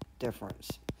stark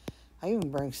difference. I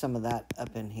even bring some of that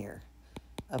up in here.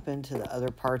 Up into the other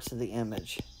parts of the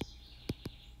image.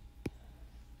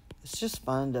 It's just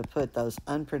fun to put those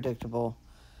unpredictable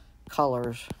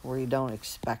colors where you don't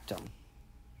expect them.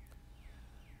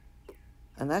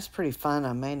 And that's pretty fun.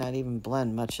 I may not even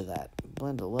blend much of that.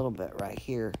 Blend a little bit right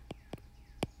here.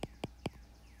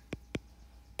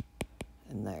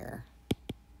 And there.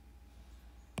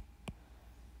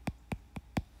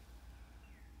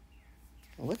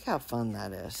 Look how fun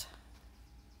that is.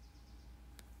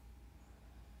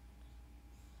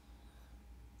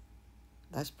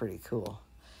 That's pretty cool.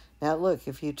 Now look,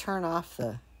 if you turn off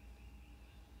the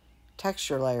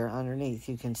texture layer underneath,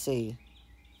 you can see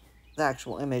the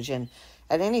actual image. And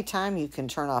at any time you can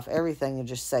turn off everything and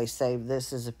just say save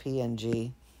this as a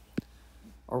PNG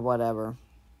or whatever.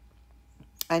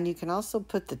 And you can also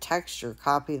put the texture,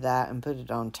 copy that and put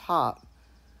it on top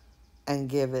and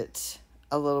give it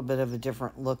a little bit of a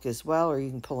different look as well. Or you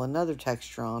can pull another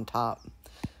texture on top.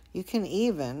 You can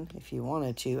even, if you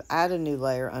wanted to, add a new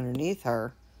layer underneath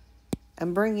her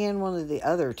and bring in one of the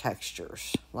other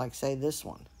textures, like say this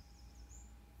one.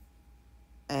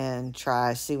 And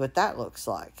see what that looks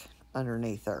like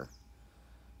underneath her.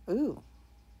 Ooh,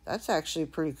 that's actually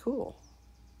pretty cool.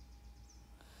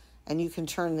 And you can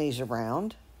turn these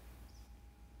around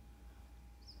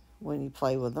when you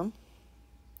play with them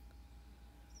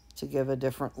to give a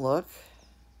different look.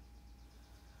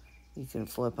 You can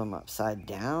flip them upside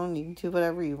down. You can do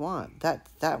whatever you want.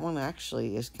 That one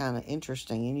actually is kind of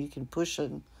interesting, and you can push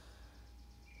them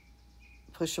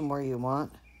where you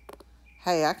want.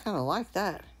 Hey, I kind of like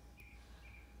that.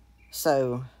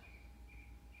 So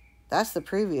that's the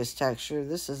previous texture.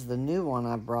 This is the new one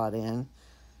I brought in.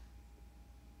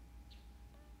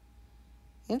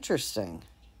 Interesting.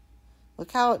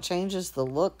 Look how it changes the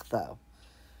look, though,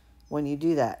 when you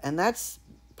do that. And that's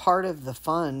part of the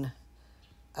fun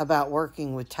about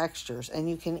working with textures. And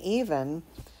you can even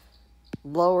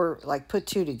lower, like put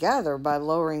two together by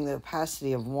lowering the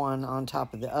opacity of one on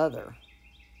top of the other,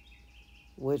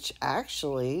 which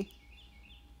actually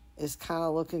is kind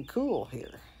of looking cool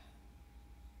here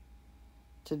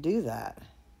to do that.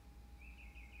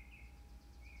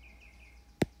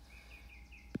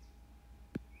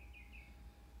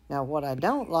 Now what I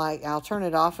don't like, I'll turn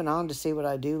it off and on to see what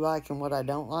I do like and what I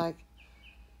don't like.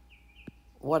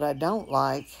 What I don't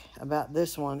like about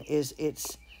this one is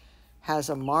it has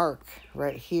a mark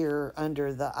right here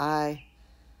under the eye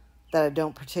that I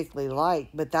don't particularly like,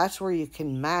 but that's where you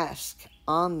can mask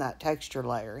on that texture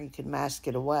layer. You can mask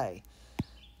it away.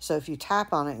 So if you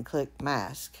tap on it and click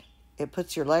mask, it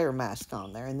puts your layer mask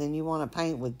on there, and then you want to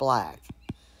paint with black.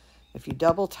 If you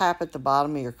double tap at the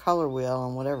bottom of your color wheel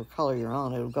on whatever color you're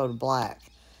on, it'll go to black.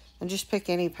 And just pick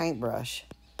any paintbrush,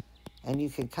 and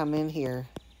you can come in here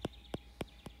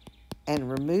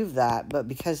and remove that, but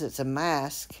because it's a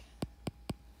mask,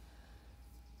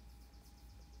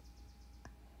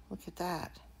 look at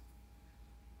that.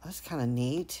 That's kind of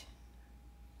neat.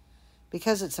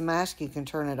 Because it's a mask, you can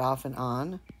turn it off and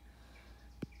on.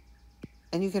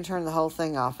 And you can turn the whole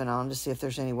thing off and on to see if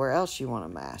there's anywhere else you want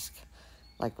to mask.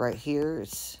 Like right here,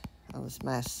 let's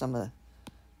mask some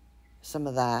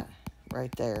of that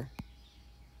right there.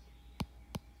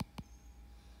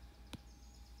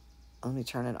 Let me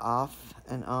turn it off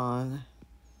and on.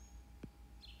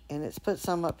 And it's put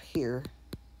some up here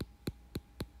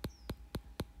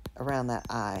around that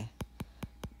eye.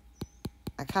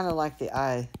 I kind of like the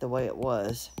eye the way it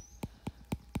was,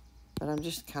 but I'm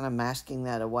just kind of masking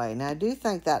that away. Now I do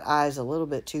think that eye is a little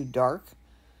bit too dark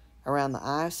around the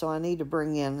eye, so I need to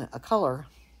bring in a color.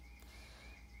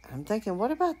 I'm thinking, what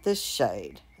about this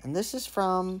shade? And this is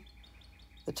from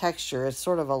the texture. It's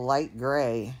sort of a light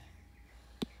gray.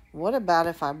 What about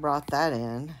if I brought that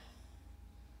in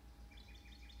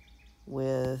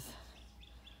with,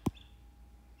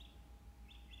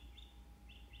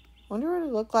 wonder what it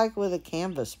would look like with a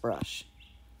canvas brush.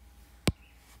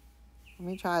 Let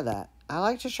me try that. I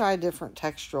like to try different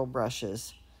textural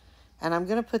brushes. And I'm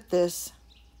going to put this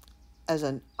as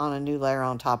on a new layer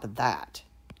on top of that,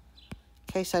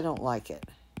 in case I don't like it.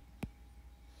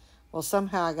 Well,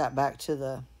 somehow I got back to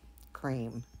the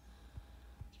cream.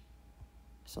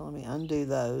 So let me undo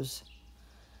those.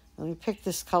 Let me pick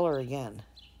this color again.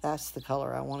 That's the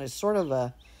color I want. It's sort of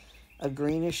a a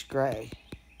greenish gray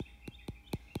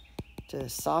to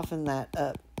soften that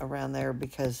up around there,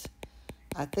 because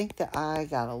I think the eye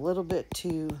got a little bit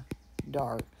too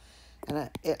dark. And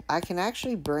I can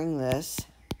actually bring this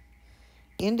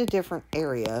into different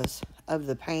areas of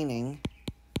the painting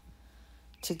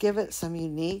to give it some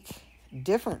unique,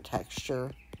 different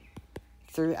texture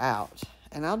throughout.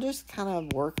 And I'll just kind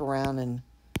of work around and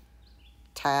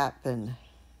tap and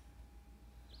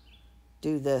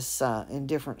do this in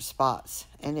different spots.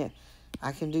 And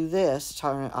I can do this,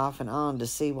 turn it off and on to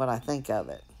see what I think of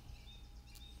it.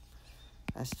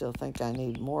 I still think I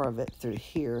need more of it through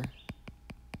here.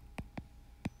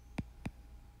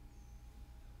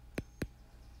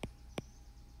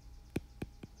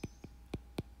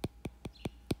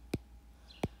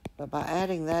 But by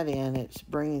adding that in, it's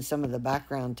bringing some of the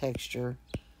background texture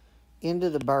into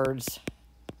the bird's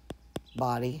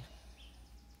body.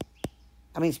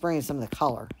 I mean, it's bringing some of the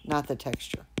color, not the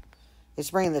texture.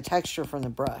 It's bringing the texture from the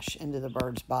brush into the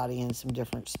bird's body in some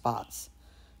different spots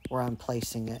where I'm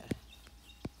placing it.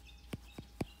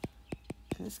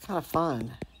 And it's kind of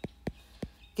fun.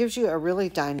 Gives you a really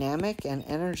dynamic and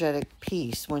energetic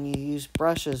piece when you use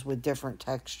brushes with different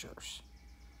textures.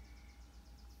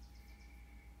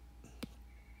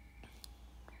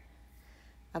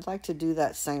 I'd like to do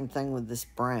that same thing with this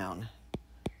brown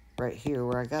right here,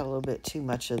 where I got a little bit too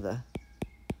much of the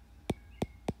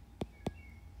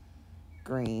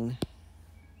green.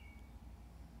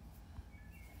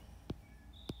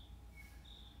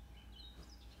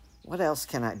 What else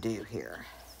can I do here?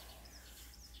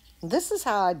 This is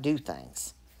how I do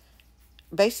things.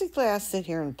 Basically, I sit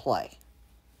here and play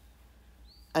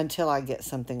until I get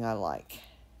something I like.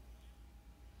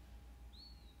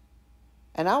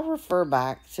 And I'll refer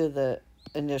back to the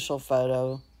initial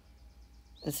photo.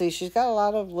 And see, she's got a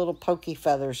lot of little pokey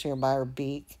feathers here by her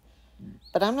beak.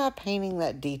 But I'm not painting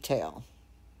that detail.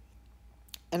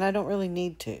 And I don't really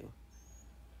need to.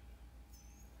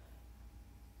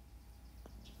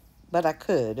 But I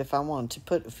could if I wanted to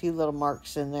put a few little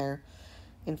marks in there.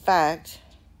 In fact,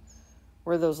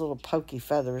 where those little pokey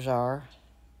feathers are,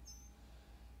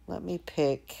 let me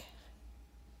pick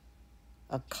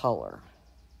a color.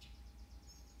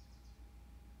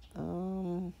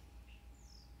 And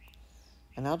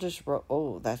I'll just roll.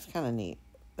 Oh, that's kind of neat.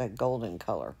 That golden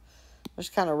color. I'll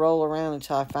just kind of roll around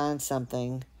until I find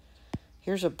something.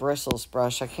 Here's a bristles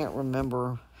brush. I can't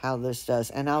remember how this does.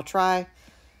 And I'll try.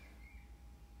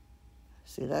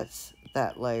 See, that's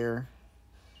that layer.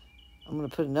 I'm going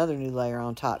to put another new layer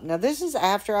on top. Now, this is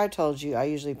after I told you I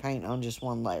usually paint on just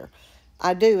one layer.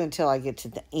 I do until I get to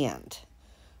the end.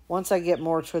 Once I get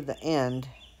more toward the end,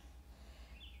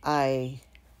 I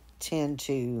tend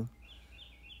to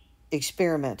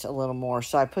experiment a little more.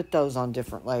 So I put those on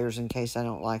different layers in case I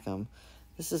don't like them.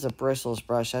 This is a bristles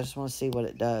brush. I just want to see what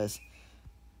it does.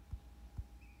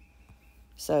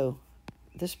 So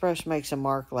this brush makes a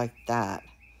mark like that.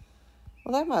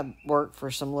 Well, that might work for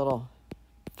some little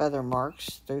feather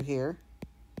marks through here.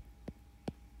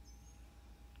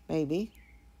 Maybe.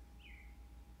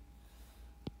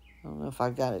 I don't know if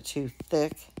I've got it too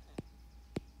thick.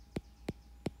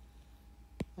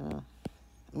 I'm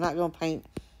not going to paint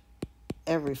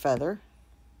every feather.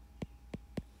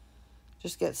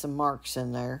 Just get some marks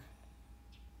in there.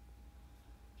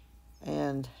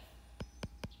 And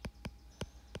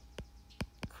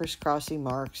crisscrossy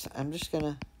marks. I'm just going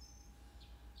to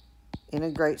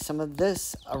integrate some of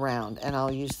this around, and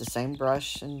I'll use the same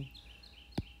brush and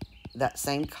that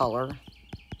same color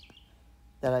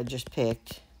that I just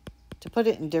picked to put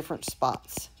it in different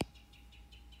spots,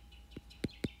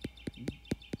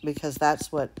 because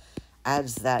that's what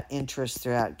adds that interest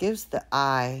throughout. It gives the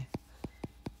eye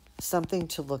something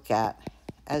to look at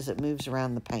as it moves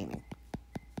around the painting.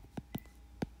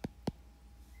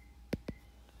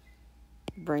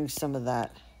 Brings some of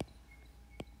that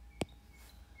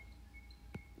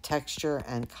texture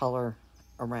and color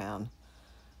around.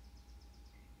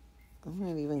 I'm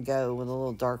going to even go with a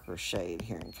little darker shade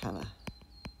here and kind of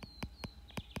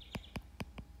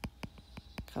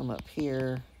come up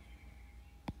here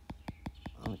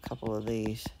on a couple of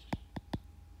these.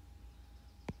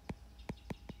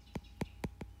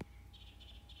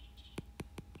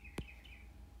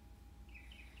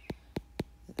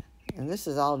 And this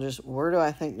is all just, where do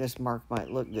I think this mark might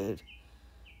look good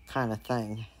kind of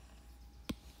thing.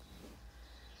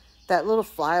 That little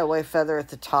flyaway feather at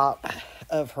the top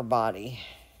of her body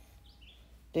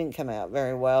didn't come out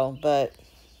very well, but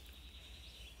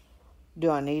do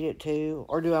I need it to,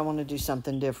 or do I want to do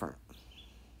something different?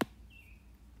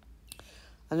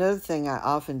 Another thing I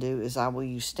often do is I will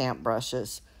use stamp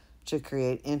brushes to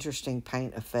create interesting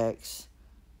paint effects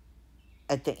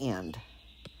at the end.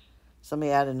 So let me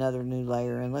add another new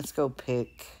layer, and let's go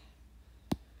pick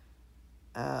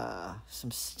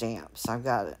some stamps. I've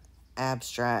got an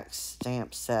abstract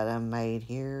stamp set I made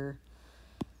here.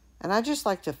 And I just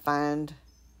like to find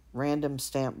random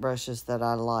stamp brushes that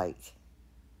I like.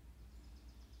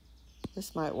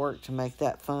 This might work to make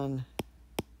that fun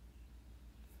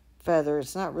feather.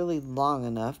 It's not really long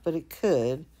enough, but it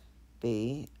could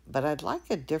be. But I'd like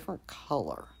a different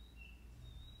color.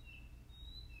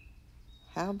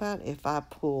 How about if I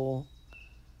pull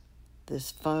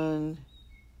this fun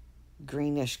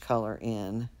greenish color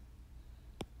in?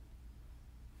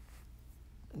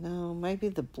 No, maybe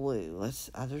the blue.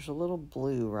 There's a little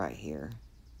blue right here.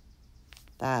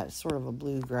 That's sort of a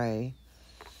blue-gray.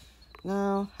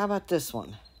 No, how about this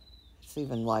one? It's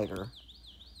even lighter.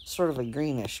 Sort of a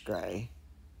greenish gray.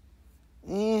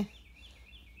 I'm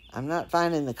not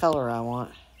finding the color I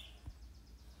want.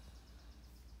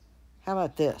 How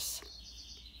about this?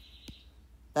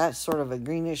 That's sort of a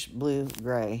greenish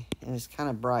blue-gray, and it's kind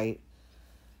of bright.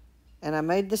 And I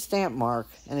made the stamp mark,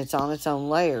 and it's on its own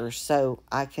layer, so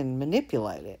I can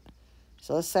manipulate it.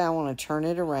 So let's say I want to turn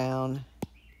it around,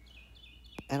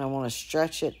 and I want to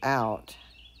stretch it out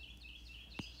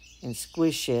and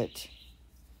squish it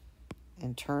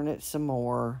and turn it some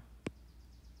more.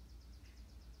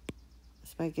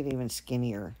 Let's make it even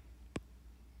skinnier.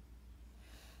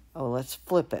 Oh, let's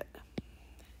flip it.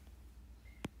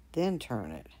 Then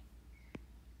turn it.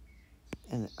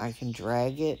 And I can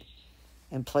drag it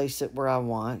and place it where I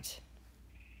want.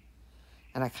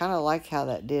 And I kind of like how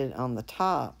that did on the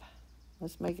top.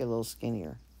 Let's make it a little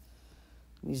skinnier.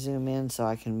 Let me zoom in so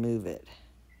I can move it.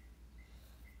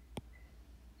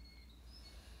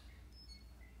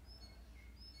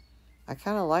 I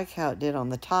kind of like how it did on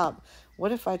the top.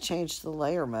 What if I changed the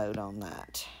layer mode on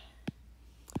that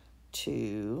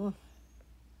to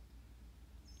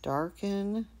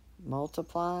darken,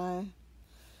 multiply?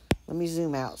 Let me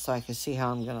zoom out so I can see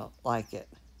how I'm gonna like it.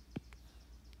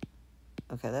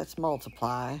 Okay, that's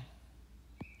multiply.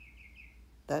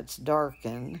 That's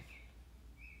darken.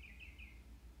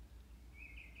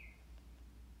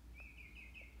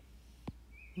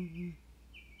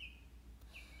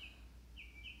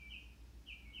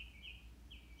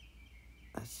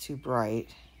 That's too bright.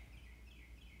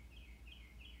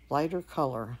 Lighter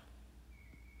color.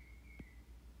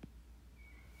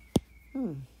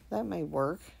 That may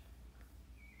work.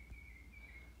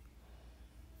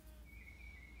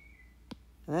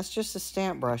 And that's just a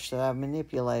stamp brush that I've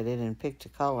manipulated and picked a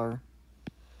color.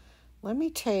 Let me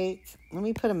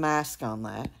put a mask on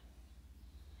that.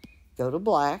 Go to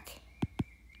black.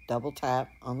 Double tap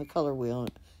on the color wheel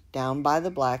down by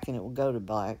the black and it will go to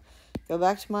black. Go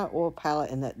back to my oil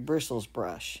palette and that bristles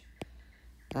brush.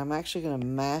 And I'm actually going to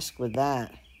mask with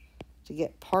that to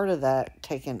get part of that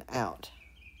taken out.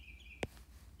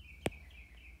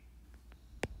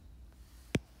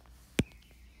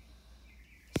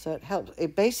 So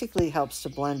it basically helps to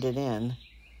blend it in.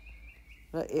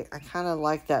 But I kind of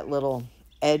like that little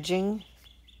edging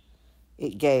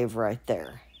it gave right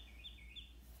there.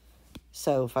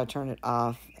 So if I turn it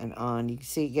off and on, you can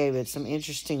see it gave it some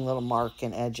interesting little mark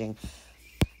and edging.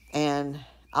 And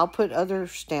I'll put other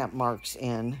stamp marks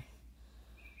in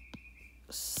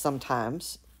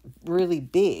sometimes really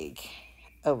big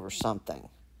over something,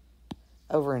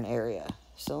 over an area.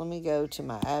 So let me go to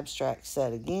my abstract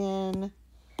set again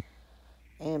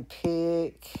and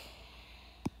pick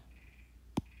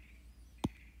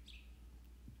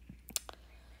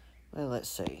well, let's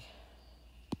see.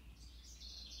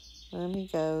 Let me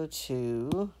go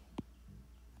to,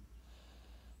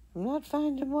 I'm not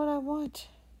finding what I want.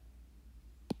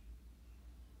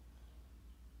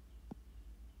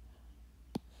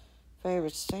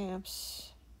 Favorite stamps.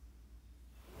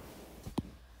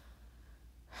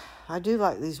 I do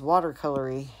like these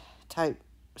watercolory type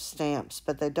stamps,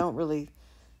 but they don't really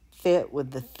fit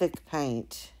with the thick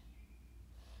paint.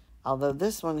 Although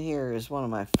this one here is one of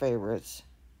my favorites.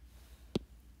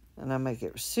 And I make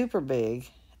it super big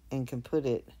and can put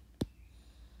it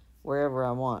wherever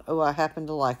I want. Oh, I happen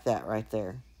to like that right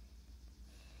there.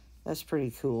 That's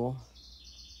pretty cool.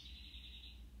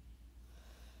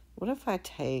 What if I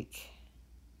take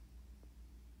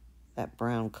that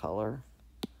brown color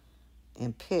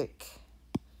and pick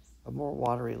a more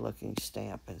watery looking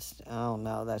stamp? Oh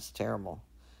no, that's terrible.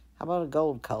 How about a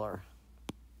gold color?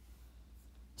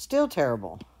 Still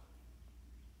terrible.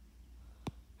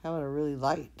 How about a really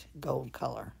light gold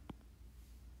color?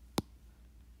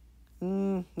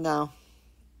 No.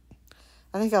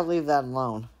 I think I'll leave that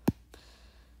alone.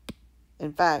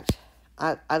 In fact,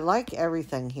 I like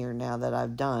everything here now that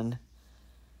I've done.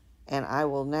 And I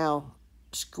will now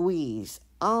squeeze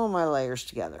all my layers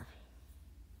together.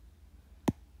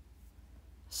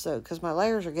 So, because my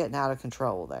layers are getting out of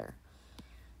control there.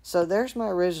 So there's my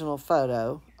original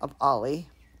photo of Ollie.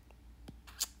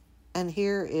 And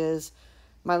here is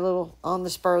my little on the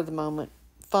spur of the moment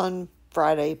fun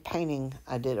Friday painting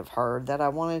I did of her that I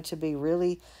wanted to be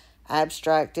really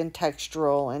abstract and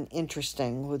textural and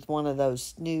interesting with one of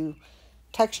those new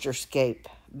Texturescape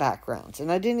backgrounds.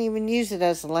 And I didn't even use it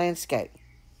as a landscape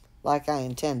like I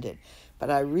intended. But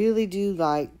I really do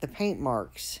like the paint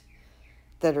marks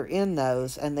that are in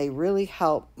those, and they really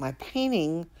help my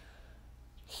painting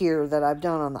here that I've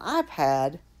done on the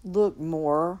iPad look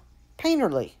more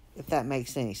painterly, if that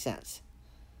makes any sense.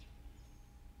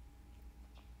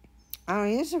 I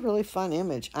mean, it's a really fun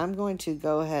image. I'm going to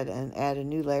go ahead and add a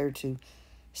new layer to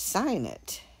sign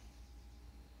it.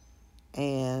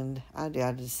 And I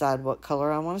got to decide what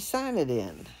color I want to sign it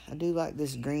in. I do like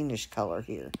this greenish color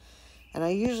here. And I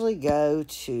usually go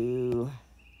to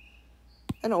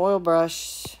an oil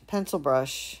brush, pencil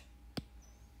brush,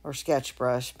 or sketch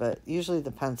brush, but usually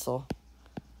the pencil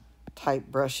type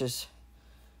brushes,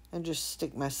 and just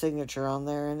stick my signature on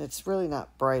there. And it's really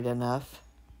not bright enough.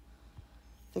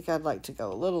 I think I'd like to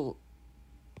go a little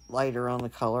lighter on the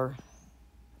color.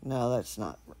 No, that's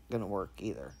not going to work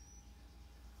either.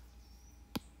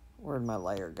 Where'd my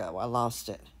layer go? I lost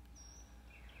it.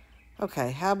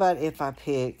 Okay, how about if I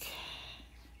pick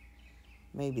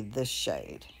maybe this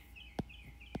shade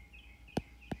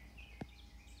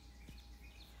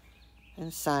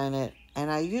and sign it. And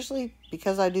I usually,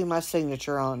 because I do my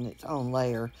signature on its own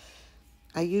layer,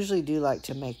 I usually do like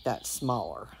to make that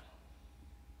smaller.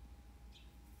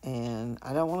 And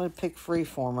I don't want to pick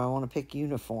freeform, I want to pick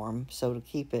uniform, so to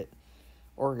keep it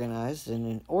organized and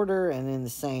in order and in the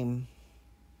same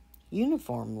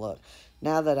uniform look.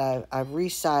 Now that I've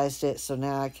resized it, so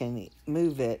now I can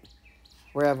move it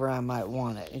wherever I might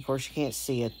want it. And of course, you can't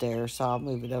see it there, so I'll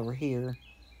move it over here.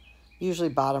 Usually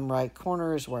bottom right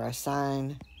corner is where I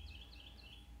sign.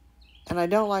 And I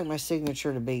don't like my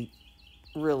signature to be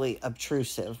really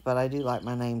obtrusive, but I do like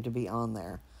my name to be on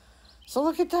there. So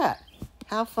look at that.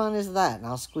 How fun is that? And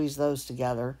I'll squeeze those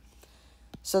together.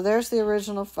 So there's the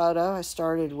original photo I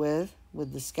started with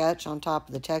the sketch on top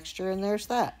of the texture, and there's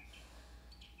that.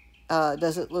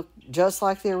 Does it look just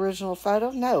like the original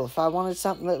photo? No. If I wanted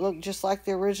something that looked just like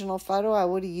the original photo, I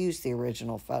would have used the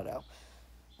original photo.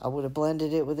 I would have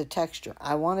blended it with a texture.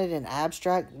 I wanted an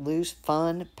abstract, loose,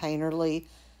 fun, painterly,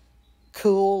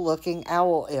 cool-looking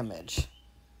owl image.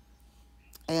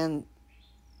 And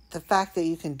the fact that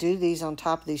you can do these on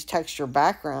top of these texture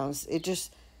backgrounds, it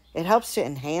helps to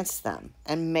enhance them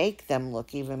and make them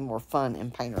look even more fun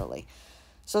and painterly.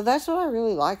 So that's what I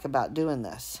really like about doing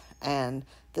this. And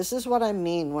this is what I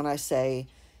mean when I say,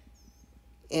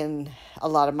 in a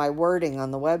lot of my wording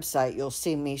on the website, you'll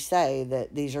see me say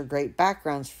that these are great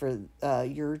backgrounds for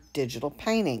your digital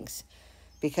paintings.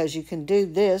 Because you can do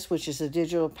this, which is a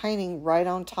digital painting, right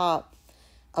on top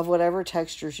of whatever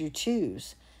textures you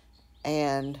choose.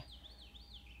 And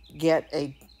get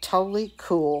a totally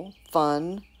cool,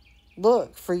 fun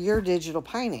look for your digital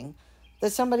painting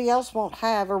that somebody else won't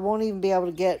have or won't even be able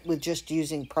to get with just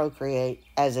using Procreate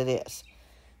as it is.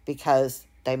 Because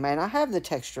they may not have the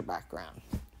texture background.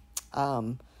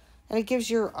 And it gives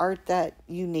your art that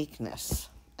uniqueness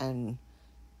and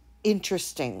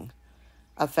interesting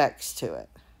effects to it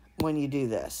when you do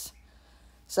this.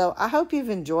 So I hope you've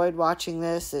enjoyed watching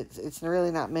this. It's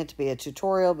really not meant to be a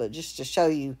tutorial, but just to show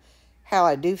you how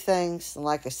I do things. And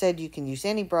like I said, you can use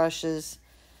any brushes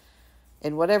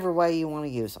in whatever way you want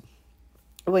to use them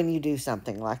when you do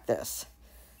something like this.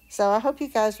 So I hope you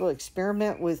guys will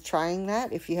experiment with trying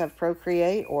that if you have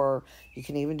Procreate, or you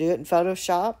can even do it in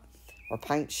Photoshop or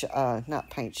not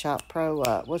Paint Shop Pro.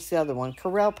 What's the other one?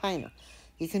 Corel Painter.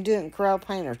 You can do it in Corel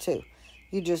Painter too.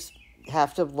 You just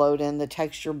have to load in the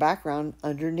texture background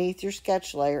underneath your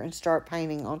sketch layer and start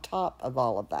painting on top of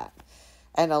all of that.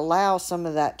 And allow some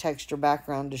of that texture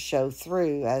background to show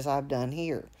through, as I've done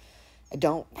here.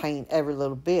 Don't paint every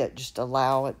little bit, just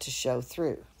allow it to show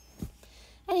through.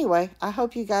 Anyway, I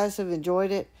hope you guys have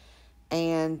enjoyed it,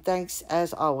 and thanks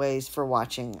as always for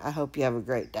watching. I hope you have a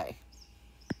great day.